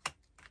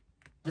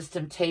 This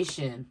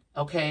temptation,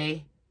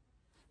 okay?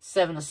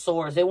 Seven of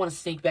Swords. They want to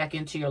sneak back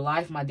into your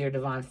life, my dear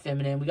divine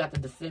feminine. We got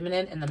the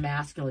feminine and the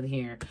masculine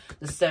here.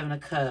 The Seven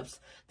of Cups.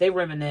 They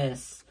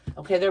reminisce.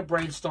 Okay, they're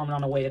brainstorming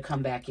on a way to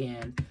come back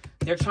in.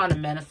 They're trying to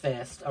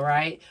manifest, all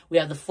right? We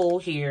have the Fool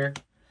here.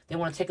 They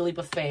want to take a leap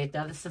of faith.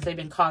 Now, since they've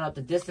been caught up,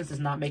 the distance is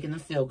not making them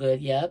feel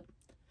good. Yep.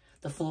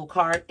 the Fool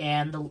card,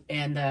 and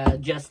the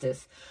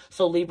Justice.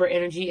 So Libra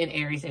energy and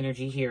Aries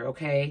energy here,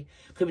 okay?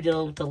 Could be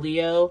dealing with the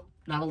Leo.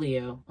 Not a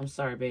Leo. I'm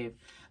sorry, babe.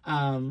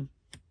 I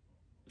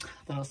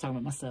thought I was talking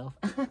about myself.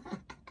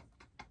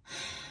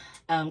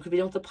 Could be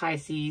dealing with the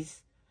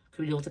Pisces.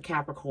 Could be dealing with the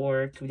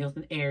Capricorn. Could be dealing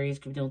with an Aries.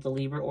 Could be dealing with the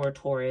Libra or a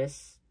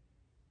Taurus.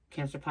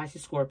 Cancer,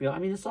 Pisces, Scorpio. I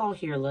mean, it's all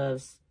here,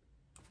 loves.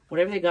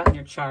 Whatever they got in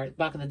your chart,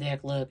 back of the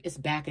deck, look, it's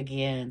back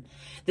again.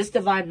 This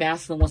divine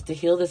masculine wants to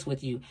heal this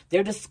with you.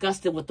 They're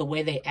disgusted with the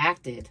way they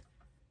acted.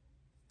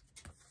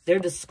 They're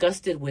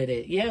disgusted with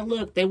it. Yeah,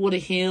 look, they want to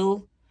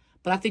heal,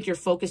 but I think you're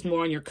focused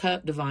more on your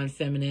cup, divine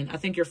feminine. I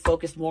think you're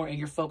focused more and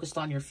you're focused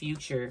on your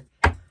future.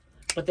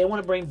 But they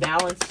want to bring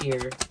balance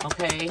here,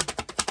 okay?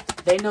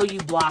 They know you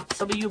blocked.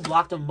 Some of you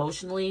blocked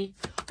emotionally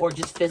or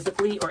just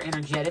physically or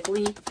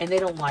energetically, and they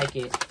don't like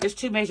it. There's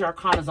 2 major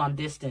arcanas on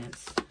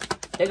distance.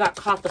 They got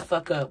caught the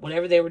fuck up.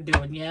 Whatever they were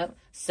doing. Yep.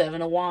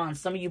 7 of Wands.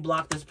 Some of you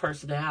blocked this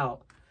person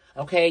out.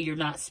 Okay? You're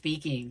not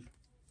speaking.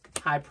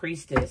 High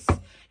Priestess.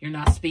 You're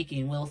not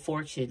speaking. Wheel of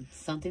Fortune.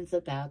 Something's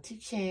about to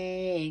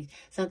change.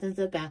 Something's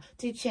about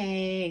to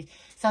change.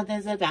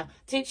 Something's about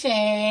to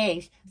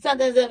change.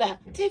 Something's about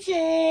to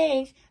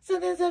change.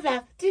 Something's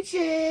about to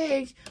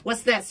change.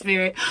 What's that,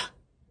 Spirit?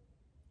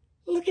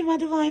 Look at my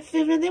divine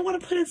feminine. They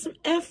want to put in some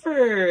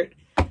effort.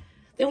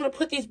 They want to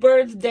put these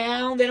birds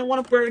down. They don't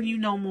want to burn you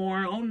no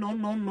more. Oh, no,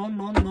 no, no,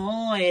 no,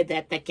 no.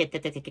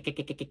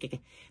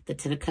 The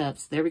 10 of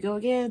Cups. There we go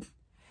again.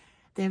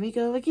 There we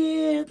go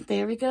again.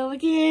 There we go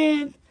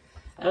again.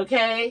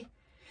 Okay.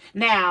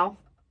 Now,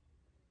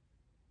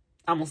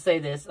 I'm going to say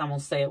this. I'm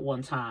going to say it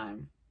one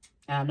time.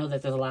 And I know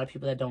that there's a lot of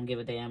people that don't give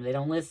a damn. They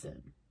don't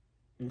listen.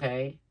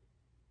 Okay.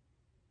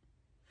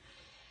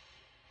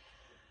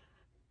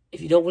 If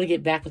you don't want to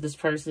get back with this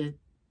person,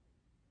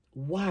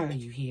 why are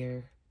you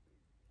here?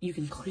 You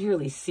can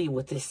clearly see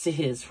what this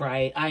is,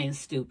 right? I ain't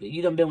stupid.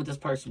 You done been with this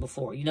person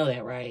before. You know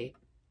that, right?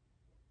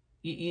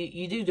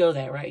 You do know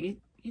that, right?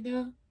 You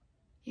know?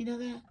 You know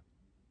that?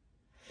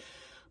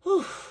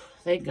 Whew.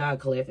 Thank God,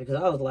 Collector, because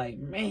I was like,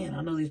 man,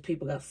 I know these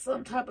people got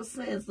some type of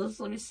sense.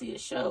 Let me see it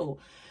show.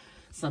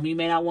 Some of you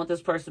may not want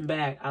this person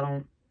back.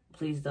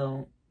 Please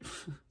don't.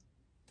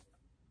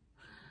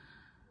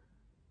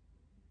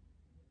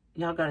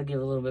 Y'all got to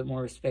give a little bit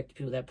more respect to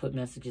people that put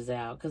messages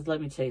out. Because let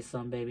me tell you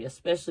something, baby.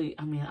 Especially,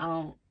 I mean,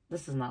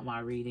 this is not my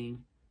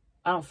reading.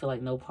 I don't feel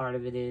like no part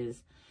of it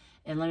is.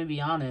 And let me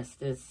be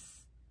honest,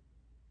 it's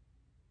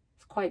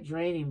quite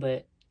draining.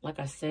 But like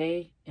I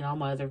say in all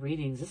my other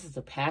readings, this is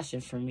a passion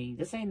for me.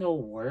 This ain't no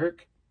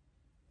work.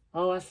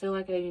 Oh, I feel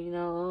like I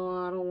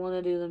don't want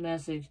to do the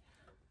message.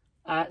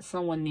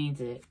 Someone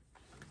needs it.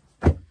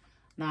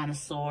 9 of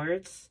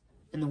Swords.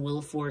 And the Wheel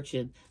of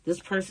Fortune. This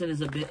person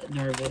is a bit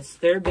nervous.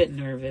 They're a bit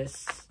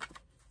nervous.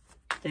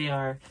 They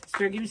are.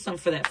 Spirit, give me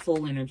something for that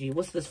Fool energy.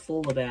 What's this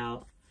Fool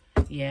about?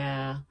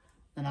 Yeah.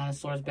 The 9 of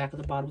Swords back at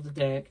the bottom of the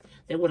deck.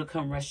 They would have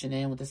come rushing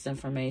in with this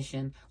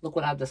information. Look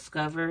what I've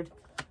discovered.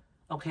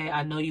 Okay,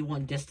 I know you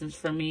want distance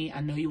from me.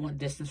 I know you want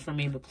distance from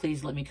me, but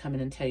please let me come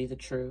in and tell you the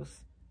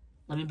truth.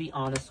 Let me be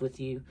honest with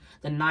you.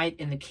 The Knight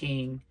and the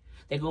King.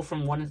 They go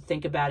from wanting to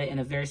think about it in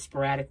a very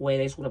sporadic way.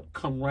 They just want to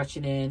come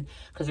rushing in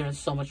because they're in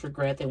so much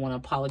regret. They want to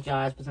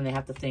apologize, but then they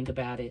have to think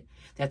about it.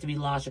 They have to be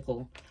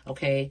logical,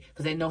 okay?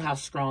 Because they know how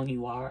strong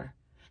you are.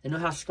 They know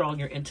how strong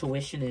your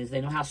intuition is. They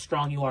know how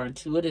strong you are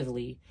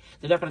intuitively.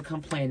 They're not going to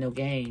come playing no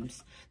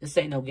games. This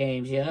ain't no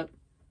games, yep.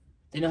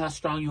 They know how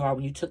strong you are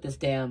when you took this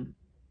damn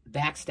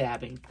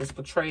backstabbing, this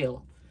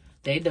betrayal.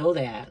 They know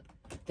that.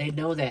 They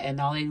know that, and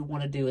all they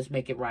want to do is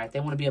make it right. They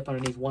want to be up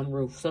underneath one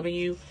roof. Some of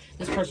you,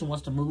 this person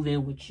wants to move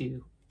in with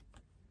you.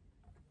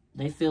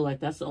 They feel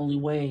like that's the only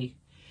way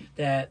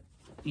that,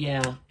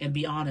 yeah, and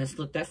be honest.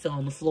 Look, that fell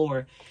on the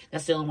floor.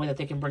 That's the only way that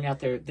they can bring out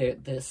their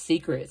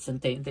secrets and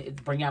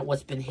bring out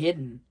what's been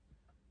hidden.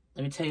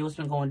 Let me tell you what's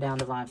been going down,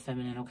 Divine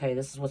Feminine, okay?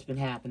 This is what's been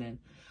happening,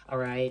 all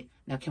right?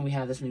 Now, can we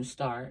have this new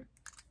start?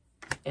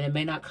 And it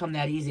may not come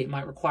that easy. It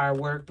might require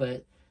work,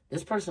 but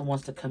this person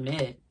wants to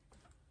commit.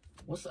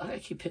 I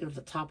keep picking up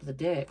the top of the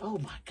deck. Oh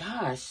my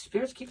gosh.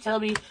 Spirits keep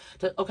telling me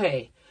to...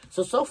 Okay.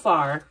 So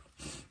far,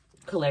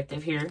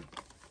 collective here,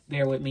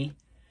 bear with me.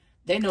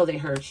 They know they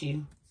hurt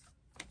you.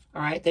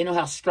 All right? They know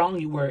how strong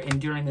you were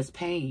enduring this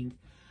pain.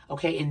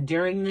 Okay?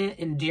 Enduring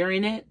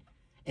it,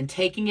 and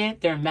taking it.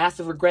 They're in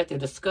massive regret. They're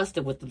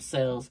disgusted with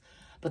themselves.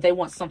 But they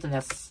want something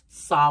that's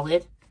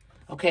solid.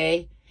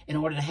 Okay? In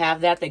order to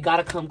have that, they got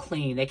to come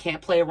clean. They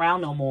can't play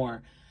around no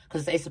more.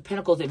 Because the Ace of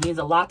Pentacles, it means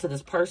a lot to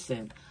this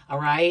person. All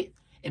right?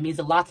 It means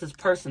a lot to this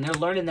person. They're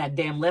learning that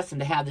damn lesson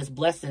to have this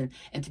blessing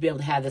and to be able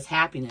to have this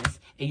happiness.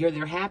 And you're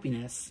their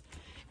happiness.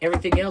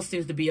 Everything else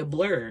seems to be a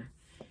blur.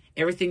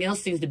 Everything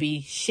else seems to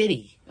be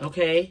shitty.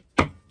 Okay?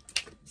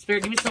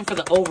 Spirit, give me something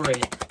for the over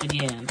it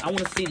again. I want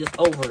to see this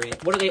over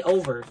it. What are they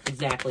over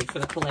exactly for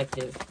the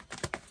collective?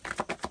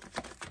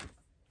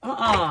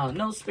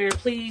 No, Spirit,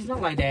 please. Not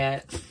like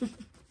that.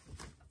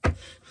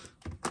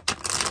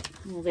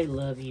 Oh, they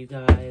love you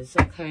guys.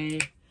 Okay?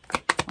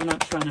 I'm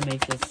not trying to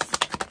make this...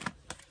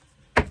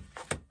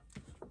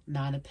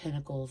 Nine of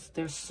Pentacles.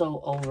 They're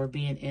so over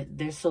being in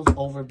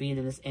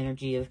this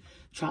energy of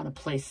trying to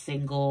play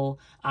single.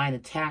 I ain't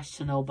attached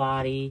to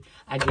nobody.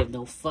 I give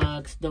no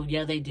fucks. No,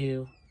 yeah, they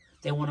do.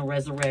 They want a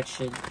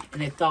resurrection,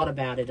 and they thought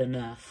about it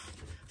enough.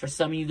 For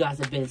some of you guys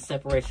have been in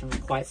separation for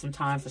quite some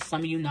time. For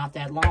some of you, not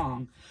that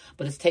long.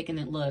 But it's taking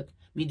it, look,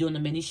 me doing the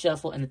mini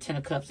shuffle and the Ten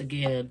of Cups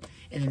again,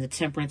 and then the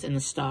Temperance and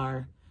the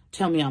Star.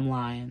 Tell me I'm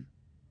lying.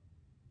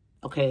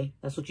 Okay,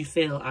 that's what you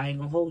feel. I ain't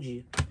gonna hold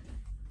you.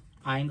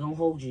 I ain't gonna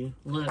hold you.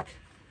 Look,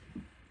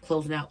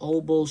 closing out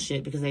old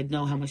bullshit because they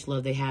know how much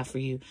love they have for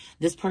you.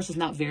 This person's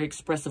not very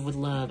expressive with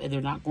love, and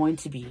they're not going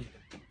to be.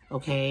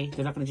 Okay,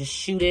 they're not gonna just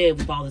shoot in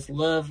with all this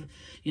love.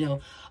 You know,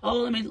 oh,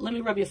 let me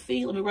rub your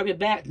feet, let me rub your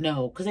back.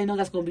 No, because they know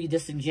that's gonna be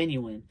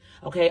disingenuous.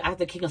 Okay, I have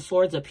the King of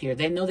Swords up here.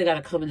 They know they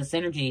gotta come in this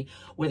energy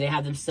where they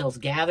have themselves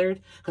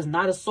gathered. Because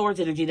not a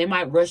Swords energy, they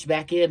might rush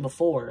back in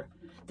before.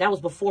 That was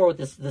before with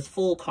this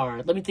Fool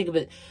card. Let me think of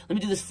it. Let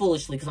me do this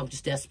foolishly because I'm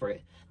just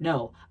desperate.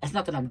 No, it's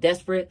not that I'm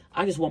desperate.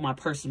 I just want my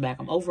person back.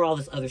 I'm over all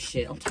this other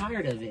shit. I'm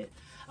tired of it.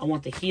 I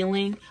want the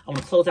healing. I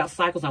want to close out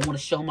cycles. I want to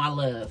show my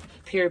love.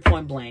 Period,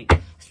 point blank.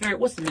 Spirit,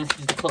 what's the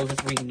message to close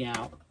this reading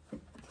out?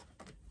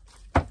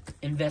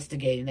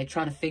 Investigating. They're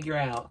trying to figure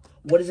out,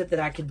 what is it that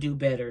I could do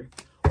better?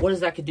 What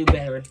is it I could do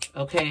better,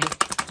 okay?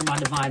 For my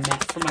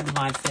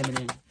divine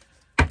feminine.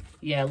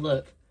 Yeah,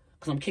 look.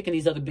 Because I'm kicking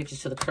these other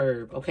bitches to the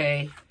curb,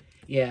 okay?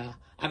 Yeah.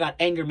 I got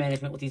anger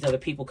management with these other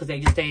people because they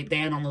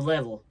ain't on the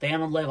level. They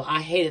ain't on the level.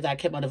 I hated that I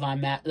kept my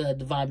divine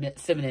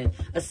feminine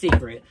a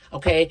secret,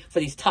 okay? For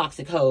these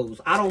toxic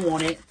hoes. I don't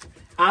want it.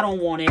 I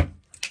don't want it.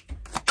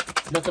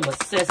 Nothing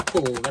but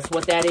cesspool. That's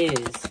what that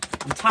is.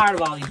 I'm tired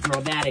of all these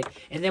dramatic.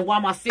 And then why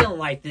am I feeling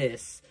like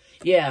this?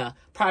 Yeah,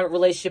 private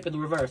relationship in the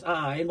reverse.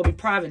 Ain't gonna be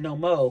private no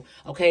more.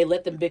 Okay,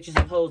 let them bitches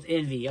and hoes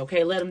envy.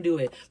 Okay, let them do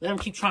it. Let them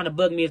keep trying to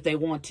bug me if they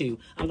want to.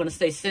 I'm gonna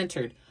stay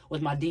centered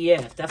with my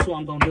DF. That's what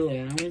I'm gonna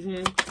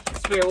do.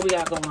 Spirit, what we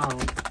got going on?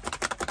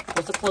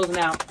 What's the closing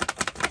out?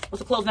 What's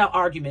the closing out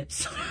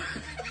arguments?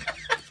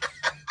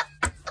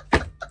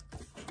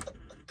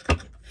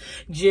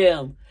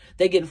 Gym.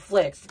 They getting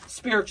flexed.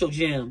 Spiritual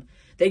gym.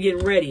 They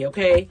getting ready,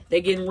 okay?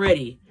 They getting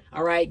ready.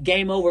 All right?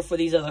 Game over for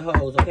these other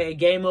hoes, okay?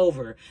 Game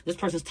over. This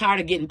person's tired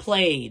of getting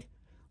played.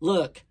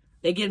 Look.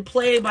 They getting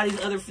played by these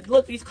other...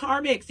 Look, these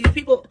karmics. These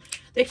people,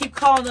 they keep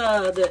calling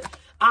the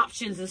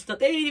options and stuff.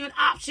 They ain't even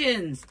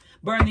options.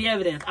 Burn the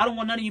evidence. I don't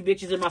want none of you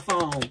bitches in my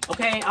phone,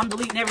 okay? I'm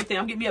deleting everything.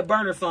 I'm getting me a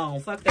burner phone.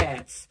 Fuck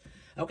that.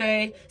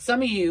 Okay?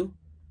 Some of you,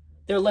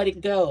 they're letting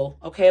go,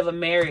 okay, of a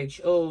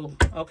marriage. Oh,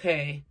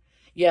 okay.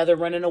 Yeah, they're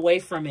running away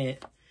from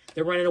it.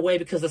 They're running away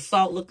because the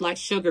salt looked like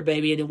sugar,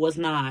 baby, and it was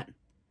not.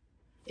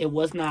 It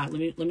was not.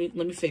 Let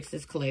me fix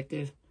this,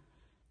 collective.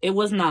 It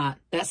was not.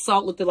 That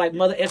salt looked like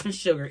mother effing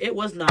sugar. It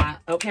was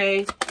not,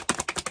 okay?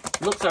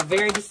 Looks are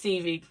very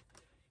deceiving.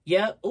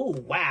 Yep. Oh,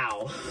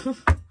 wow.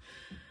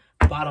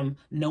 Bottom,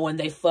 knowing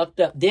they fucked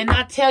up. Didn't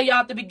I tell y'all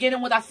at the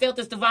beginning when I felt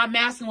this divine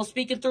masculine was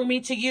speaking through me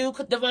to you?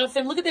 Divine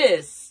feminine, look at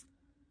this.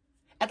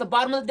 At the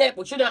bottom of the deck,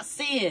 what you're not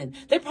seeing.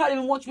 They probably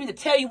even want me to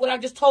tell you what I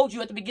just told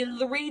you at the beginning of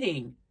the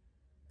reading.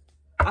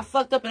 I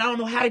fucked up and I don't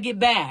know how to get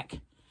back.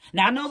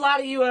 Now, I know a lot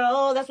of you are,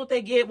 oh, that's what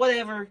they get,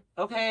 whatever.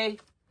 Okay?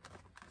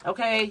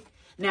 Okay?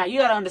 Now, you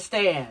got to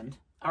understand,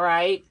 all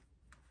right?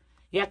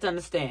 You have to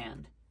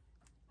understand.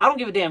 I don't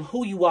give a damn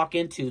who you walk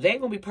into. They ain't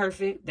going to be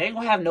perfect. They ain't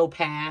going to have no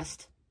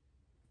past.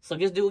 So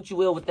just do what you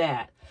will with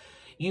that.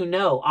 You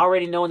know,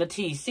 already knowing the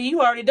tea. See, you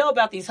already know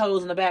about these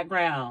hoes in the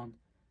background.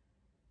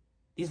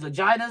 These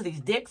vaginas, these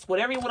dicks,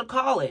 whatever you want to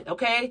call it,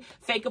 okay?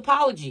 Fake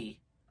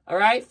apology. All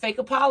right? Fake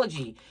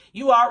apology.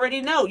 You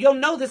already know. You'll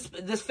know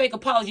this fake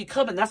apology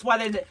coming. That's why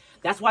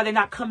they're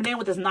not coming in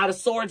with this Knight of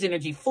Swords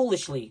energy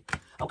foolishly.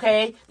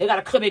 Okay? They got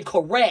to come in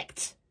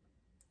correct.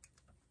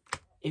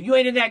 If you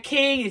ain't in that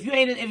king, if you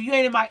ain't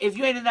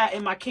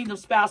in my kingdom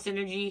spouse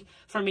energy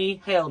for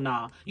me, hell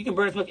nah. You can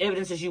burn as much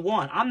evidence as you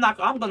want. I'm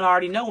gonna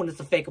already know when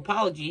it's a fake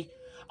apology.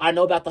 I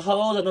know about the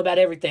hoes, I know about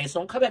everything. So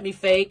don't come at me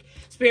fake.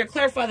 Spirit,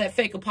 clarify that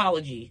fake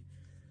apology.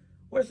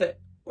 Where's that?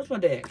 Where's my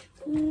deck?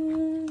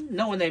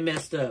 Knowing they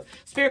messed up.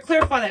 Spirit,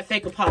 clarify that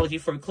fake apology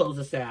before we close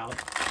this out.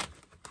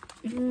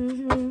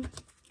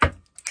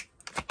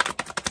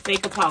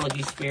 Fake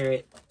apology,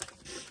 Spirit.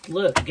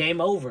 Look,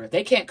 game over.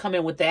 They can't come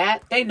in with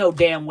that. They know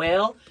damn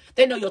well.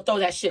 They know you'll throw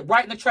that shit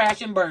right in the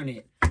trash and burn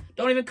it.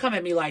 Don't even come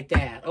at me like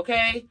that,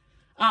 okay?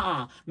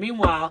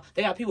 Meanwhile,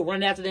 they got people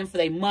running after them for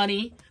their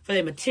money, for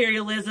their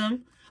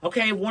materialism,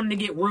 okay? Wanting to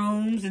get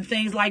rooms and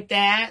things like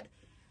that.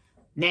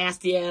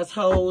 Nasty ass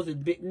hoes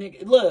and big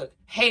niggas. Look,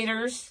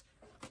 haters.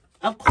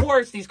 Of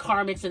course these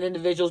karmics and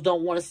individuals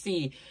don't want to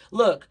see.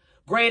 Look,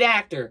 great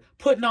actor,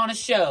 putting on a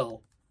show.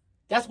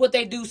 That's what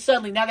they do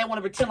suddenly. Now they want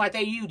to pretend like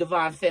they you,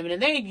 divine feminine.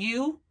 They ain't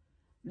you.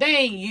 They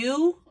ain't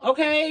you,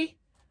 okay?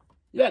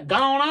 You got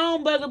gone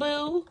on,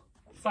 bugaboo.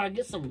 If I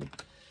get some...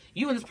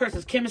 You and this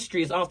person's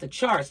chemistry is off the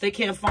charts. They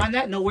can't find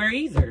that nowhere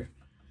either.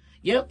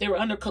 Yep, they were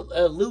under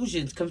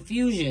illusions,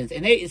 confusions,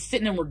 and they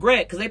sitting in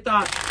regret because they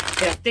thought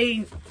that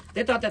the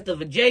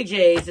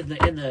JJs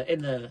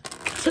and the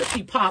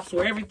Tootsie Pops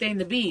were everything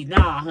to be.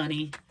 Nah,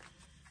 honey.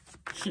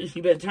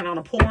 You better turn on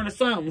a porn or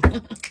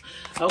something.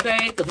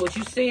 Okay? Because what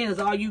you seeing is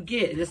all you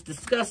get. It's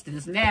disgusting.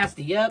 It's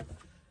nasty. Yep.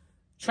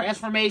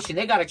 Transformation.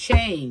 They got to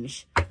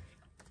change.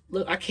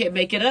 Look, I can't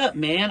make it up,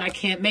 man. I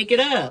can't make it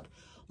up.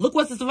 Look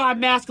what the Divine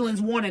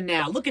Masculine's wanting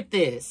now. Look at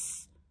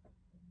this.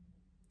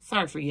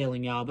 Sorry for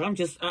yelling, y'all, but I'm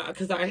just,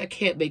 because I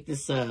can't make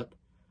this up.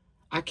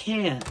 I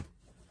can't.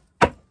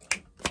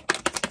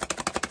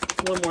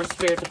 One more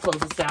spirit to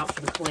close us out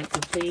for the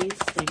collective, please.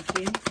 Thank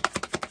you.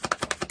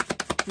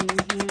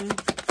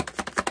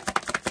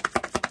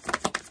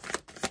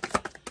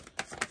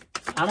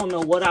 I don't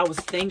know what I was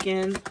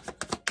thinking.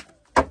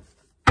 I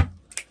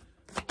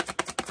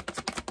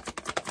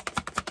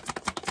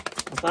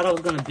thought I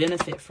was going to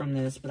benefit from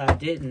this, but I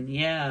didn't.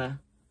 Yeah.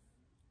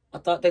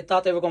 They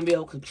thought they were going to be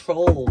able to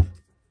control.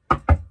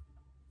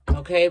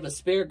 Okay, but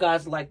spirit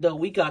guides are like, no,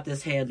 we got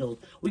this handled.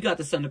 We got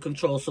this under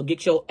control. So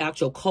get out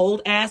your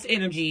cold ass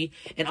energy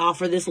and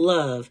offer this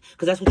love.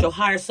 Because that's what your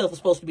higher self is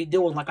supposed to be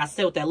doing. Like I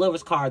said with that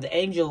Lover's card, the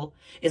angel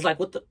is like,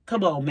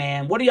 come on,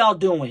 man. What are y'all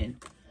doing?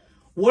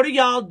 What are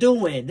y'all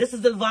doing? This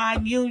is the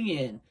divine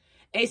union.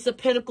 Ace of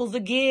Pentacles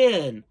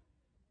again.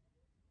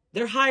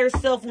 Their higher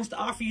self wants to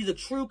offer you the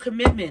true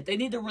commitment. They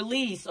need to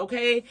release,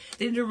 okay?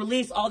 They need to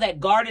release all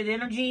that guarded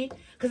energy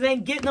because it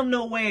ain't getting them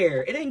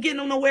nowhere. It ain't getting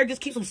them nowhere. It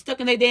just keeps them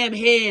stuck in their damn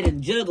head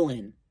and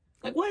juggling.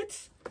 Like,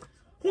 what?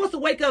 Who wants to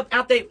wake up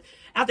out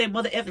their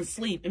mother effing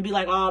sleep and be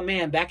like, oh,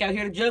 man, back out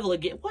here to juggle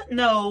again? What?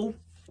 No.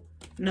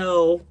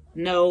 No.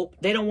 No.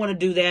 They don't want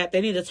to do that.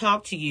 They need to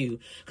talk to you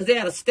because they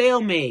had a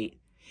stalemate.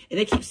 And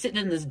they keep sitting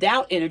in this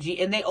doubt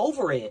energy and they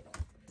over it.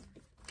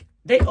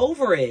 They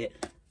over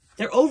it.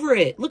 They're over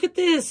it. Look at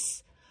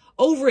this.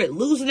 Over it.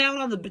 Losing out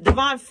on the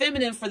divine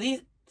feminine for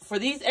these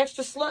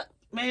extra slut.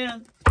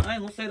 Man, I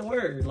ain't gonna say the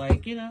word.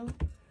 Like, you know.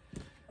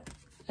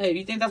 Hey, if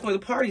you think that's where the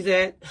party's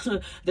at,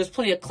 there's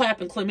plenty of clap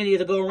and chlamydia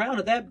to go around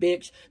at that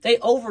bitch. They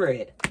over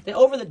it. They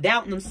over the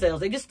doubt in themselves.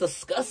 They just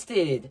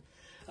disgusted.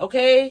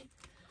 Okay?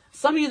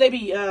 Some of you, they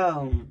be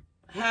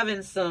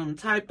having some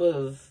type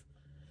of...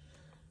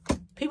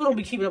 People don't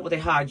be keeping up with their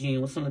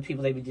hygiene with some of the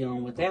people they be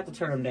dealing with. They have to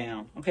turn them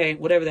down. Okay?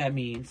 Whatever that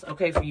means.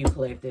 Okay, for you,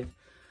 collective.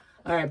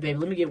 All right, baby.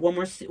 Let me get one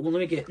more. Well, let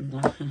me get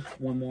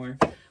one more.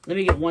 Let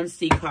me get one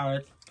C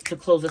card to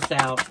close us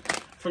out.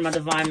 For my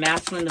Divine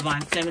Masculine,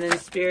 Divine Feminine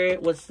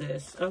Spirit. What's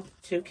this? Oh,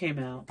 2 came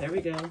out. There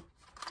we go.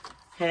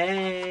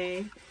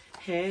 Hey.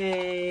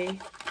 Hey.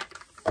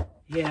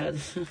 Yeah.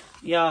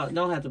 Y'all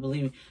don't have to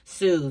believe me.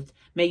 Soothed.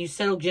 May you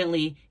settle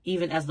gently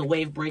even as the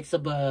wave breaks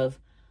above.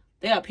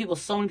 They got people,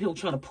 so many people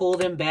trying to pull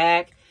them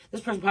back. This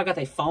person probably got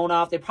their phone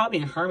off. They're probably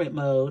in hermit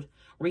mode.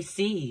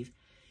 Receive.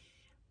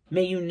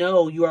 May you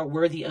know you are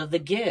worthy of the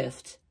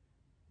gift.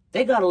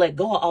 They got to let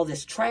go of all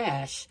this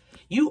trash.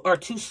 You are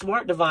too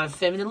smart, Divine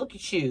Feminine. Look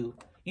at you.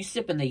 You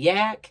sipping the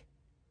yak.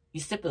 You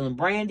sipping the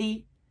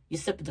brandy. You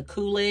sipping the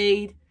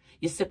Kool-Aid.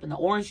 You sipping the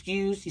orange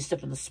juice. You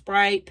sipping the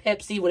Sprite,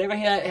 Pepsi, whatever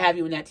have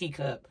you in that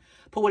teacup.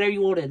 Put whatever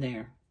you want in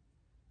there.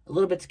 A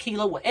little bit of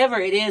tequila, whatever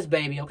it is,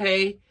 baby,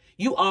 okay?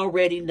 You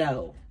already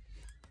know.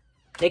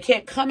 They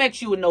can't come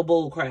at you with no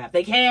bull crap.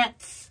 They can't.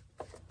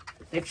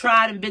 They've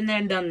tried and been there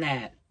and done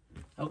that.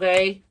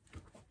 Okay?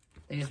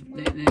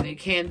 They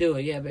can't do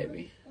it. Yeah,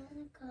 baby.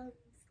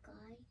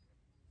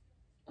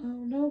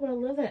 Oh, no, but I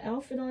love that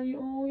outfit on you.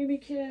 Oh, give me a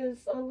kiss.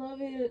 I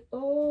love it.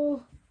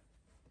 Oh.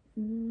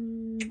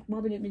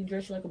 Mama didn't mean to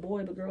dress you like a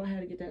boy, but girl, I had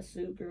to get that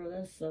suit, girl.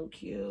 That's so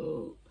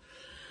cute.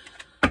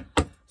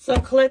 So,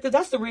 collective,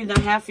 that's the reason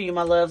I have for you,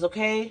 my loves,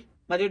 okay?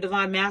 My dear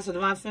Divine Master,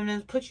 Divine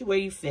Feminine, put you where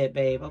you fit,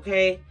 babe,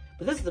 okay?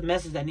 But this is the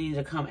message that needed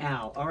to come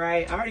out, all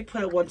right? I already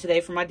put up one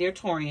today for my dear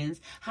Taurians.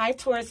 Hi,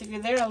 Taurus, if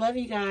you're there, I love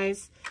you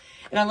guys.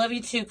 And I love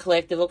you too,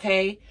 collective,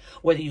 okay?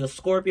 Whether you're a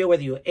Scorpio,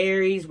 whether you're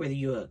Aries, whether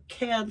you're a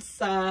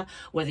Cancer,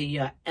 whether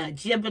you're a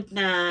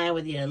Gemini,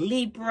 whether you're a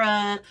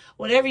Libra,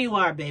 whatever you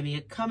are,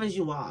 baby, come as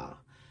you are.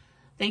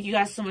 Thank you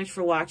guys so much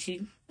for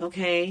watching,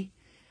 okay?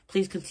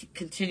 Please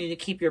continue to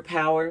keep your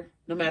power,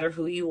 no matter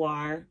who you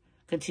are.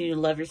 Continue to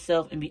love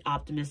yourself and be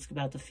optimistic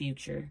about the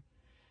future.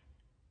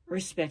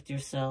 Respect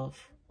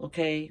yourself.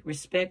 Okay,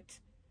 respect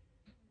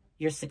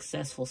your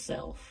successful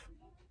self.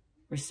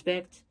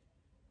 Respect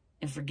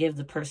and forgive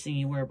the person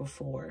you were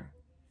before.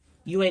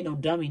 You ain't no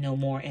dummy no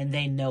more, and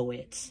they know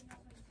it.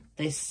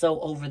 They so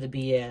over the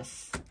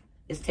BS.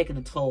 It's taking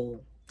a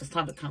toll. It's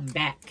time to come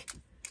back.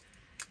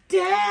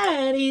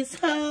 Daddy's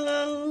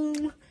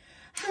home,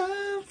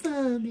 home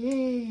for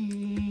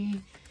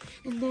me.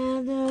 And I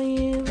know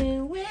you've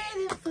been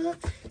waiting for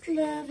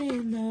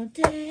loving all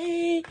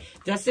day.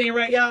 Did I sing it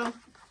right, y'all?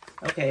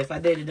 Okay, if I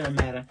did, it doesn't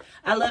matter.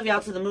 I love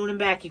y'all to the moon and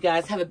back, you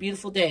guys. Have a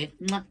beautiful day.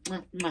 Mwah,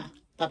 mwah, mwah.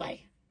 Bye-bye.